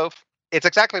meatloaf. It's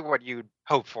exactly what you'd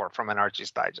hope for from an Archie's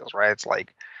Digest, right? It's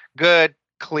like good,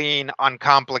 clean,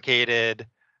 uncomplicated,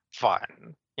 fun.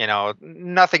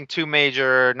 Nothing too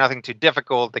major, nothing too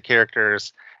difficult. The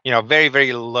characters, very,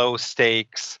 very low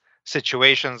stakes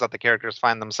situations that the characters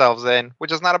find themselves in,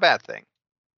 which is not a bad thing.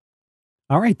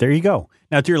 All right, there you go.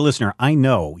 Now, to your listener, I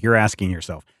know you're asking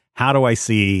yourself, how do I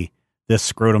see this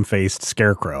scrotum-faced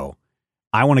scarecrow?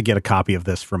 I want to get a copy of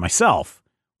this for myself.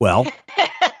 Well,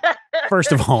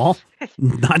 first of all,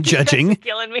 not judging.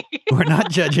 Killing me. We're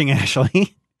not judging,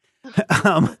 Ashley.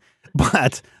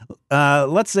 But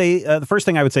let's say the first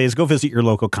thing I would say is go visit your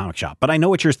local comic shop. But I know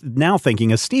what you're now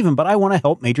thinking is, Stephen, but I want to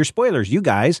help Major Spoilers. You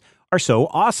guys are so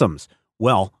awesomes.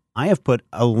 Well, I have put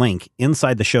a link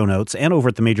inside the show notes and over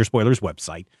at the Major Spoilers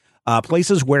website,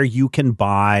 places where you can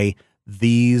buy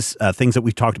these things that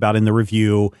we've talked about in the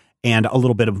review, and a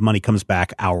little bit of money comes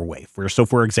back our way. For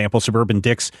example, Suburban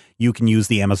Dicks, you can use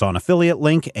the Amazon affiliate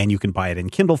link, and you can buy it in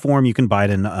Kindle form. You can buy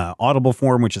it in Audible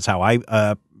form, which is how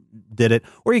I did it.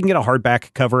 Or you can get a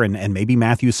hardback cover, and maybe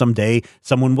Matthew someday,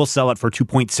 someone will sell it for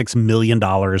 $2.6 million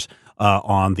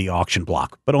on the auction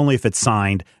block, but only if it's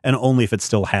signed and only if it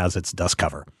still has its dust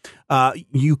cover.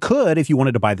 You could, if you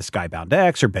wanted to buy the Skybound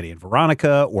X or Betty and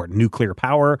Veronica or Nuclear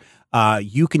Power,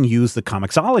 you can use the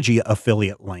Comixology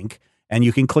affiliate link, and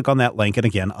you can click on that link. And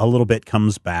again, a little bit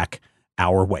comes back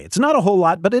our way. It's not a whole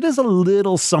lot, but it is a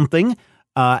little something.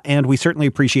 And we certainly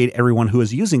appreciate everyone who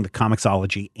is using the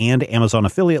Comixology and Amazon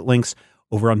affiliate links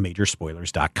over on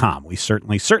Majorspoilers.com. We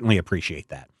certainly appreciate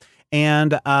that.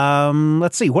 And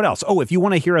let's see, what else? Oh, if you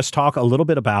want to hear us talk a little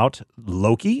bit about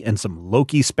Loki and some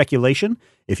Loki speculation,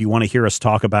 if you want to hear us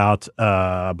talk about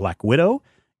Black Widow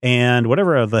and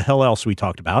whatever the hell else we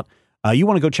talked about, you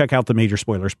want to go check out the Major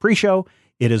Spoilers pre-show.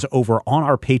 It is over on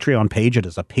our Patreon page. It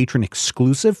is a patron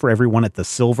exclusive for everyone at the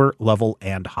silver level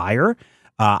and higher.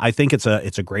 I think it's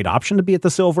a great option to be at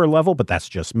the silver level, but that's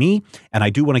just me. And I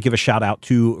do want to give a shout out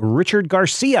to Richard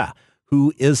Garcia,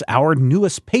 who is our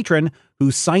newest patron, who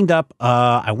signed up,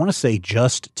 I want to say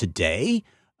just today,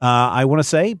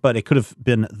 but it could have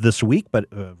been this week. But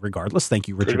regardless, thank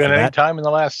you, Richard, could have been for any that. time in the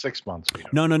last 6 months.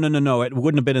 No. It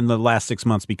wouldn't have been in the last 6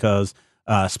 months because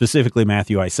specifically,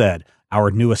 Matthew, I said our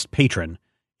newest patron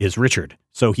is Richard.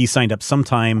 So he signed up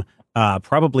sometime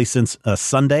probably since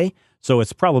Sunday. So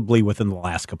it's probably within the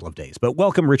last couple of days. But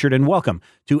welcome, Richard, and welcome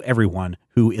to everyone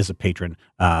who is a patron.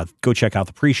 Go check out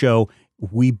the pre-show.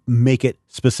 We make it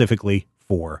specifically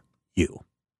for you.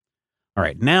 All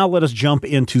right, now let us jump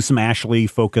into some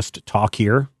Ashley-focused talk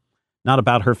here. Not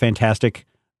about her fantastic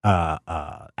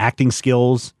acting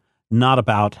skills, not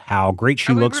about how great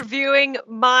she looks. Are we reviewing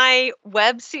my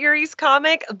web series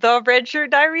comic, The Red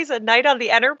Shirt Diaries, A Night on the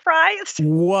Enterprise?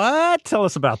 What? Tell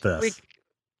us about this.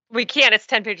 We can't. It's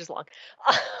 10 pages long.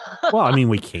 Well, I mean,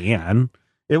 we can.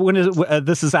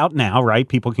 This is out now, right?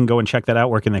 People can go and check that out.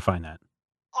 Where can they find that?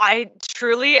 I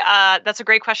truly, that's a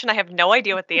great question. I have no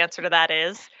idea what the answer to that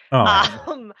is.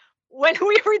 Oh. When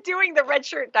we were doing the Red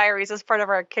Shirt Diaries as part of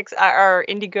our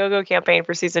Indiegogo campaign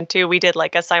for season 2, we did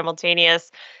like a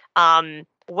simultaneous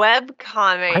web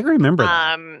comic. I remember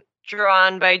that.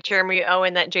 drawn by Jeremy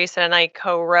Owen that Jason and I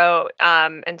co-wrote.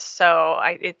 And so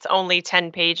it's only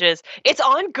 10 pages. It's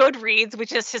on Goodreads,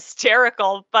 which is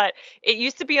hysterical, but it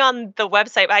used to be on the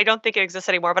website. I don't think it exists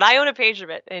anymore, but I own a page of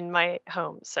it in my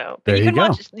home. So but There you go.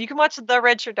 you can watch the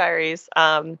Red Shirt Diaries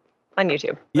on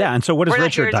YouTube. Yeah, and so what is we're not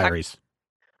Red Shirt here to talk- Diaries?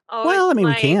 Oh, Well, I it's mean,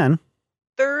 we my can.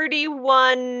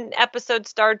 31 episode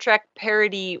Star Trek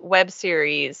parody web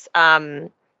series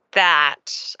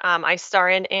that I star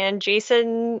in, and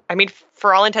Jason, I mean,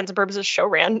 for all intents and purposes, show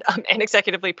ran and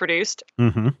executively produced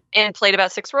Mm-hmm. and played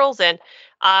about 6 roles in,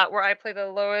 where I play the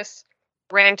lowest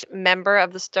ranked member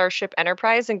of the Starship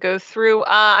Enterprise and go through.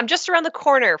 I'm just around the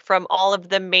corner from all of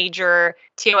the major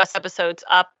TOS episodes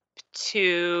up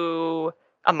to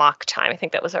Amok Time. I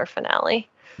think that was our finale.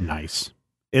 Nice.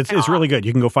 It's really good.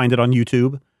 You can go find it on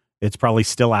YouTube. It's probably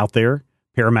still out there.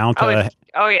 Paramount.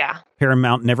 Oh yeah.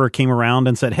 Paramount never came around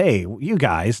and said, "Hey, you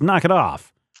guys, knock it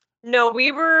off." No,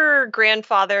 we were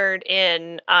grandfathered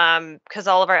in because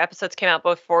all of our episodes came out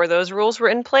before those rules were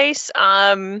in place.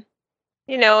 And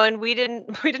we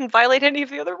didn't violate any of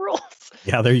the other rules.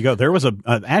 Yeah, there you go. There was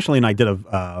Ashley and I did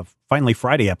a Finally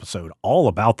Friday episode all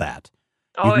about that.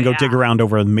 You can go dig around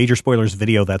over a Major Spoilers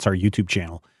video. That's our YouTube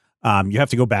channel. You have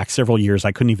to go back several years.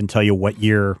 I couldn't even tell you what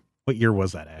year. What year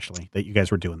was that, Ashley, that you guys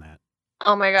were doing that?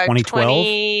 Oh my God,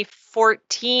 2012?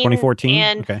 2014. 2014?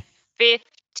 And Okay.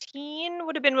 15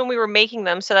 would have been when we were making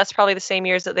them. So that's probably the same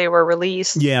years that they were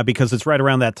released. Yeah, because it's right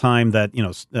around that time that,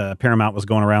 Paramount was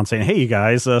going around saying, "Hey, you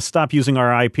guys, stop using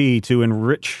our IP to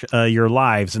enrich your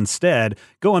lives. Instead,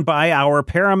 go and buy our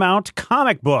Paramount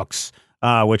comic books,"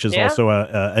 which is also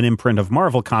an imprint of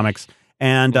Marvel Comics.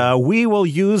 And we will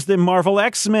use the Marvel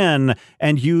X-Men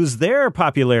and use their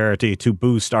popularity to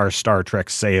boost our Star Trek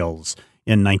sales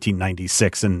in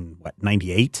 1996 and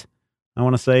 98, I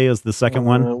want to say, is the second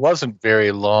one. It wasn't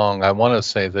very long. I want to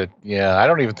say that, I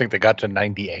don't even think they got to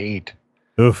 98.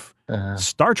 Oof.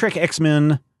 Star Trek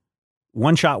X-Men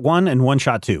One Shot 1 and One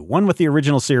Shot 2. One with the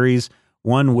original series,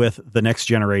 one with the Next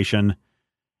Generation.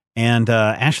 And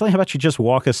Ashley, how about you just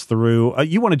walk us through?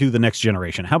 You want to do the Next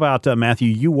Generation? How about Matthew?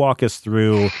 You walk us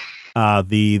through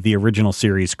the original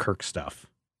series Kirk stuff.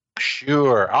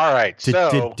 Sure. All right.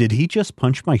 Did he just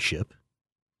punch my ship?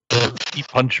 He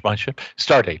punched my ship.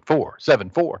 Stardate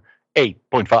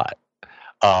 4748.5.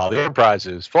 The Enterprise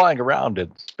is flying around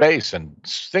in space, and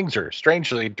things are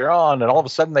strangely drawn. And all of a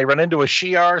sudden, they run into a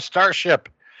Shi'ar starship,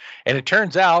 and it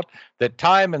turns out that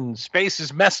time and space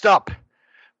is messed up.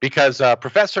 Because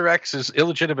Professor X's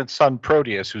illegitimate son,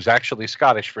 Proteus, who's actually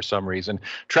Scottish for some reason,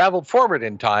 traveled forward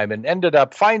in time and ended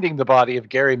up finding the body of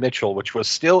Gary Mitchell, which was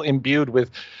still imbued with,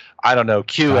 I don't know,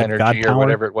 Q energy or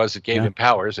whatever it was that gave him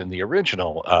powers in the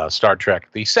original Star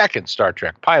Trek, the second Star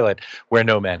Trek pilot, where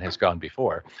no man has gone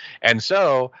before. And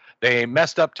so they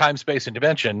messed up time, space, and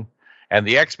dimension, and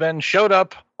the X-Men showed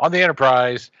up on the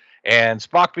Enterprise, and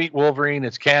Spock beat Wolverine.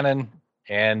 It's canon,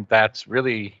 and that's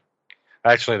really...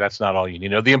 Actually, that's not all you need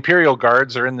to know. The Imperial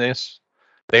Guards are in this.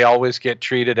 They always get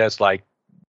treated as like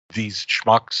these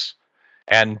schmucks,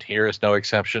 and here is no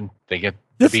exception. They get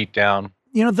beat down.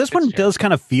 This one does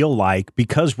kind of feel like,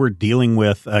 because we're dealing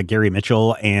with Gary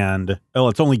Mitchell and,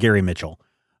 it's only Gary Mitchell.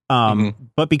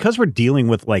 But because we're dealing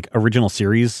with like original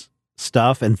series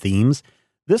stuff and themes,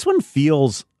 this one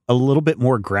feels a little bit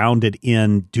more grounded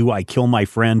in, do I kill my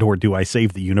friend or do I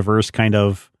save the universe kind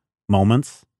of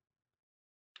moments.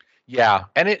 Yeah,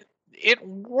 and it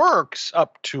works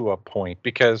up to a point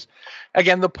because,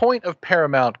 again, the point of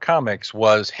Paramount Comics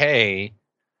was, hey,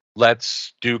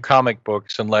 let's do comic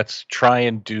books and let's try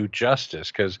and do justice.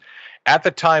 Because at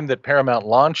the time that Paramount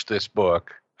launched this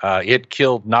book, it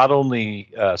killed not only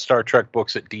Star Trek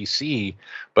books at DC,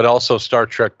 but also Star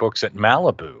Trek books at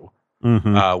Malibu,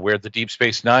 where the Deep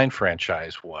Space Nine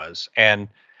franchise was. And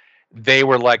they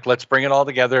were like, let's bring it all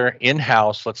together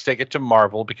in-house. Let's take it to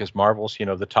Marvel, because Marvel's,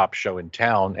 the top show in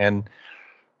town. And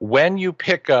when you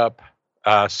pick up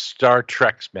Star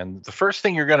Treksmen, the first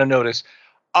thing you're going to notice,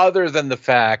 other than the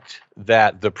fact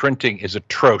that the printing is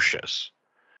atrocious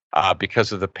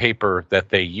because of the paper that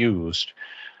they used,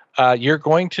 you're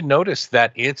going to notice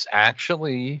that it's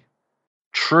actually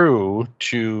true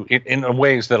to, in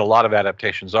ways that a lot of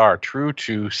adaptations are, true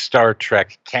to Star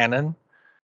Trek canon.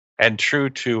 And true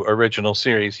to original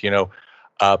series,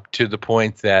 up to the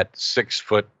point that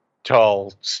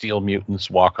 6-foot-tall steel mutants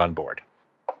walk on board.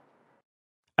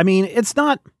 I mean, it's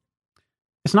not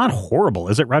horrible,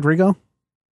 is it, Rodrigo?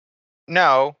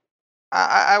 No,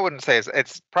 I wouldn't say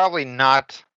it's probably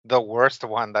not the worst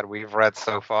one that we've read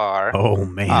so far. Oh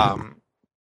man!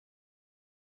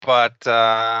 But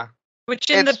Which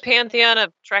in the It's- pantheon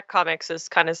of Trek comics is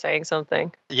kind of saying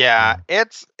something. Yeah,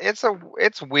 it's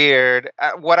weird.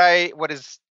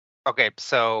 Okay,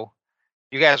 so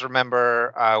you guys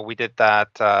remember we did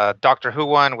that Doctor Who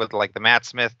one with like the Matt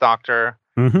Smith Doctor,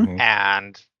 Mm-hmm.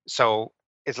 and so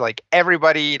it's like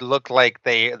everybody looked like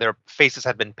their faces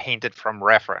had been painted from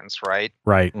reference, right?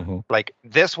 Right. Like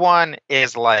this one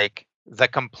is like the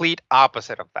complete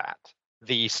opposite of that.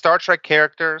 The Star Trek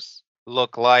characters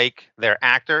look like they're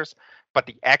actors, but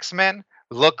the X-Men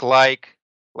look like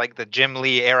the Jim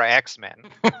Lee era X-Men.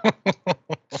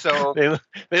 So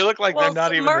They look like they're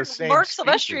not even Mark, the same. Mark species.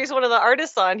 Silvestri is one of the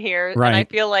artists on here, Right. and I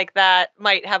feel like that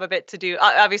might have a bit to do.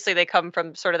 Obviously, they come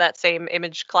from sort of that same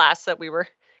image class that we were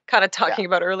kind of talking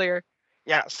about earlier.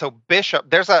 yeah, so Bishop,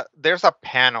 there's a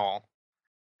panel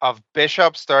of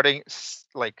Bishop standing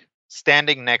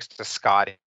next to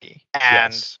Scotty,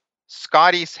 and Yes.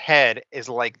 Scotty's head is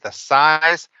like the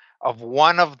size of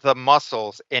one of the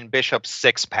muscles in Bishop's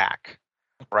six-pack,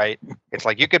 right? It's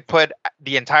like you could put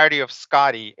the entirety of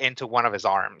Scotty into one of his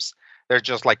arms. They're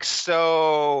just like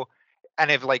so. And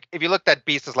if you looked at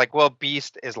Beast, it's like, well,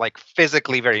 Beast is like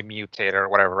physically very mutated or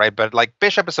whatever, right? But like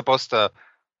Bishop is supposed to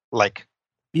like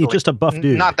He's just a buff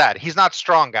dude. not that he's not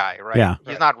strong guy, right? Yeah.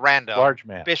 He's not random. Large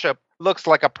man. Bishop looks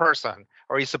like a person,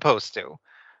 or he's supposed to.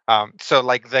 So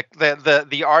like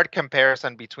the art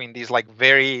comparison between these like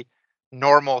very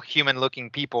normal human looking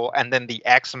people and then the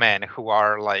X-Men who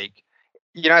are like,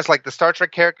 it's like the Star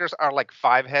Trek characters are like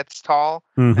 5 heads tall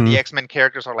and Mhm. the X-Men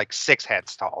characters are like 6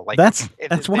 heads tall. Like That's they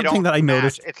one thing don't that I match.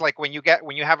 noticed. It's like when you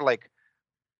have like,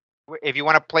 if you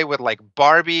want to play with like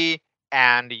Barbie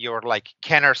and your like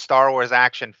Kenner Star Wars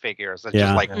action figures, it's Yeah.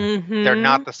 just like Mm-hmm. they're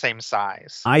not the same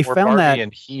size. I Or found Barbie that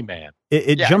and He-Man.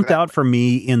 it Yeah, jumped out exactly. for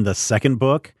me in the second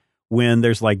book when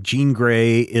there's like Jean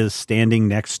Grey is standing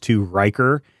next to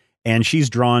Riker and she's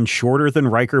drawn shorter than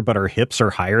Riker, but her hips are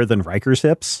higher than Riker's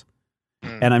hips.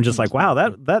 And I'm just like, wow,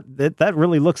 that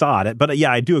really looks odd. But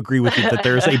yeah, I do agree with you that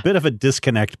there's a bit of a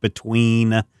disconnect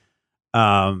between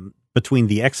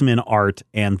the X-Men art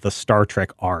and the Star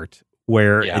Trek art,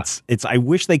 where Yeah. it's I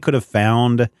wish they could have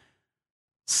found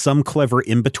some clever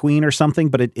in between or something,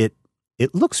 but it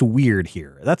looks weird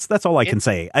here. That's all I can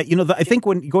say. I think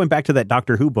when going back to that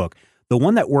Doctor Who book, the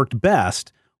one that worked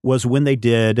best was when they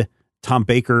did Tom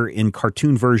Baker in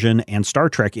cartoon version and Star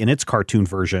Trek in its cartoon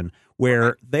version,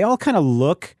 where they all kind of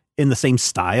look in the same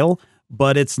style,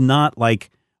 but it's not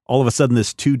like all of a sudden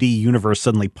this 2D universe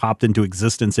suddenly popped into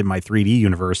existence in my 3D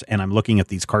universe and I'm looking at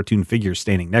these cartoon figures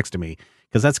standing next to me,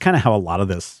 because that's kind of how a lot of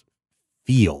this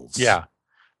feels. Yeah,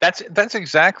 that's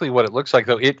exactly what it looks like.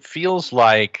 Though it feels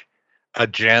like a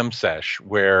jam sesh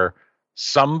where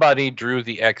somebody drew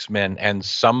the X-Men and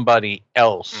somebody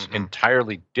else Mhm.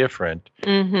 entirely different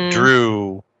Mm-hmm.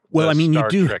 drew. Well, the I mean, Star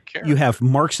you Trek have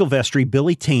Mark Silvestri,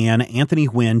 Billy Tan, Anthony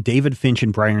Nguyen, David Finch,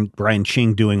 and Brian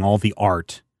Ching doing all the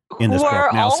art in this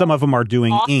book. Now, some of them are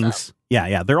doing awesome. inks.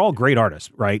 Yeah, they're all great artists,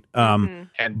 right? Mm-hmm.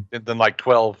 and then like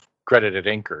 12 credited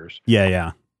inkers.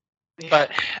 Yeah. But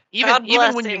God even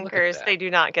bless when you look inkers, at they do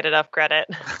not get enough credit.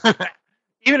 that,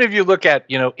 even if you look at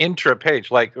intra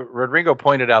page, like Rodrigo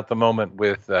pointed out the moment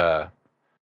with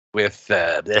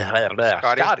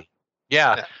Scotty.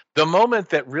 Yeah. The moment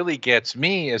that really gets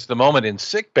me is the moment in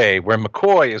sickbay where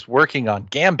McCoy is working on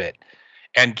Gambit,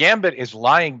 and Gambit is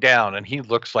lying down and he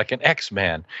looks like an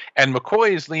X-Man, and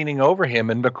McCoy is leaning over him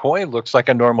and McCoy looks like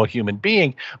a normal human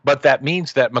being, but that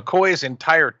means that McCoy's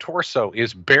entire torso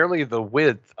is barely the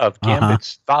width of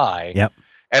Gambit's thigh. Yep.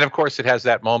 And of course it has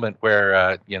that moment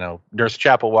where Nurse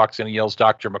Chapel walks in and yells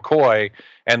Dr. McCoy,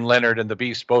 and Leonard and the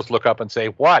Beast both look up and say,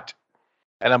 "What?"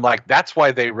 And I'm like, that's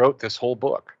why they wrote this whole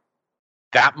book.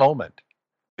 That moment.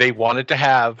 They wanted to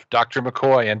have Dr.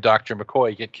 McCoy and Dr.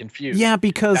 McCoy get confused. Yeah,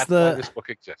 because That's why this book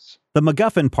exists. the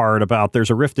MacGuffin part about there's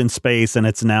a rift in space and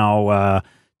it's now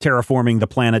terraforming the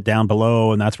planet down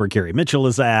below, and that's where Gary Mitchell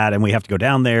is at, and we have to go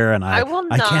down there, and I will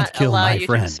I not can't kill allow my you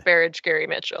friend. to disparage Gary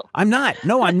Mitchell. I'm not.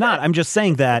 No, I'm not. I'm just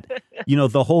saying that,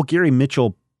 the whole Gary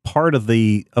Mitchell part of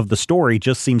the story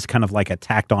just seems kind of like a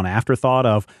tacked on afterthought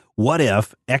of what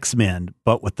if X-Men,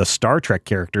 but with the Star Trek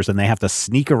characters, and they have to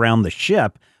sneak around the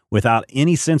ship without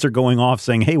any sensor going off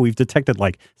saying, "Hey, we've detected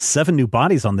like 7 new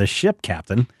bodies on this ship,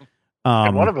 Captain."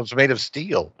 And one of them's made of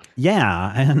steel.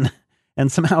 Yeah,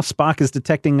 and somehow Spock is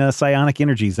detecting psionic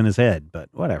energies in his head, but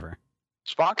whatever.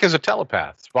 Spock is a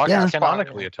telepath. Spock Yeah. is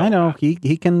canonically a telepath. I know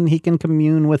he can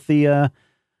commune with the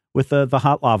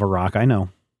hot lava rock. I know.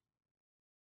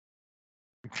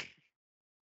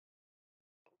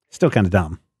 Still kind of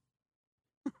dumb.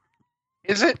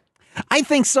 Is it? I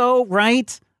think so,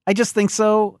 right? I just think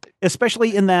so.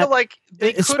 especially in that. But, like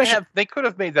they especially- could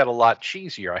have made that a lot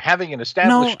cheesier. Having an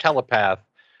established telepath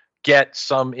get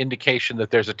some indication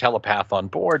that there's a telepath on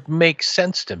board makes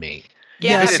sense to me.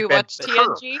 Yeah, If it if you had watch been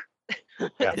Kirk,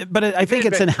 TNG. But I think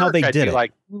it's in how they I'd did be it.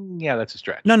 like, yeah, that's a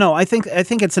stretch. No, I think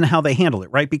it's in how they handle it,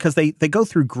 right? Because they go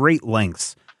through great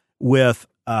lengths with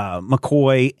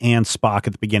McCoy and Spock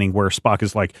at the beginning, where Spock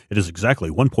is like, "It is exactly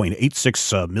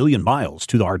 1.86 million miles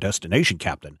to our destination,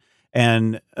 Captain."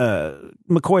 And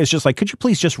McCoy is just like, "Could you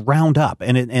please just round up?"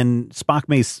 And Spock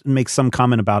makes some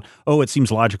comment about, "Oh, it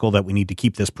seems logical that we need to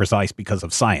keep this precise because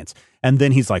of science." And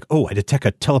then he's like, "Oh, I detect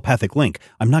a telepathic link.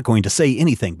 I'm not going to say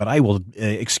anything, but I will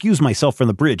excuse myself from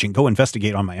the bridge and go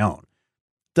investigate on my own."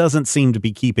 Doesn't seem to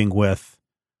be keeping with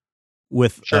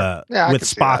Sure. Yeah, I can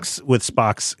see that. with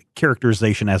Spock's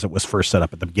characterization as it was first set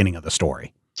up at the beginning of the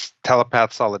story.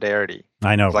 Telepath solidarity.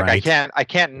 I know, It's like right? I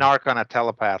can't narc on a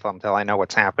telepath until I know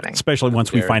what's happening. Especially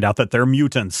once we find out that they're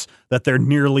mutants, that they're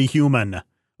nearly human.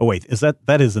 Oh wait, is that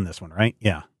is in this one, right?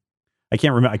 Yeah, I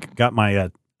can't remember. I got my.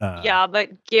 Yeah, but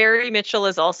Gary Mitchell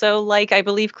is also, like, I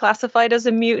believe, classified as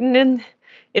a mutant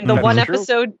in the That's one true.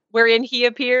 episode wherein he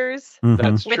appears Mhm.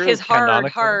 That's with true. his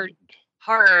Canonically.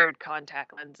 hard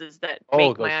contact lenses that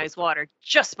make my eyes water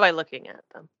just by looking at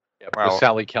them. Yeah, Well- with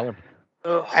Sally Kellerman.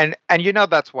 Ugh. And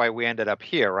that's why we ended up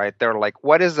here, right? They're like,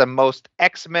 what is the most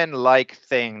X-Men like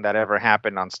thing that ever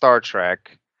happened on Star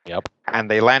Trek? Yep. And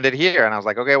they landed here, and I was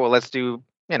like, okay, well, let's do,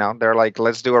 they're like,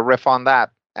 let's do a riff on that.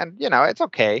 And it's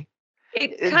okay.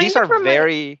 It These kind are of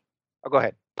very oh, go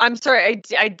ahead. I'm sorry,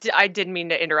 I didn't mean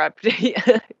to interrupt.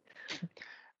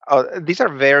 Oh, these are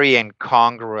very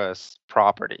incongruous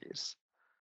properties,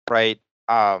 right?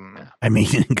 I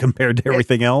mean, compared to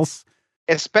everything else.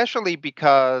 Especially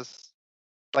because,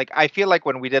 like, I feel like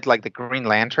when we did like the Green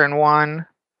Lantern one,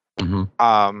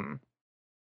 Mm-hmm.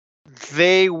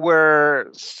 they were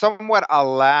somewhat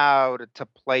allowed to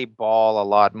play ball a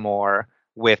lot more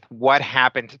with what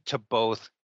happened to both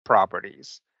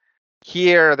properties.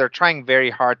 Here, they're trying very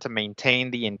hard to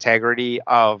maintain the integrity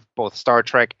of both Star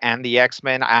Trek and the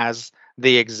X-Men as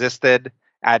they existed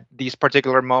at these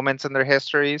particular moments in their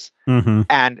histories. Mm-hmm.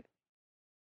 And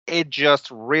it just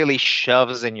really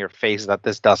shoves in your face that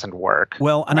this doesn't work.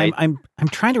 Well, and right? I'm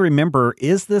trying to remember,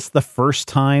 is this the first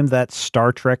time that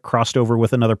Star Trek crossed over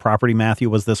with another property, Matthew?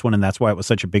 Was this one, and that's why it was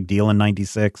such a big deal in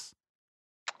 '96?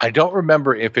 I don't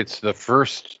remember if it's the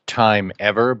first time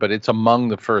ever, but it's among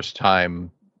the first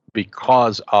time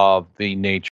because of the nature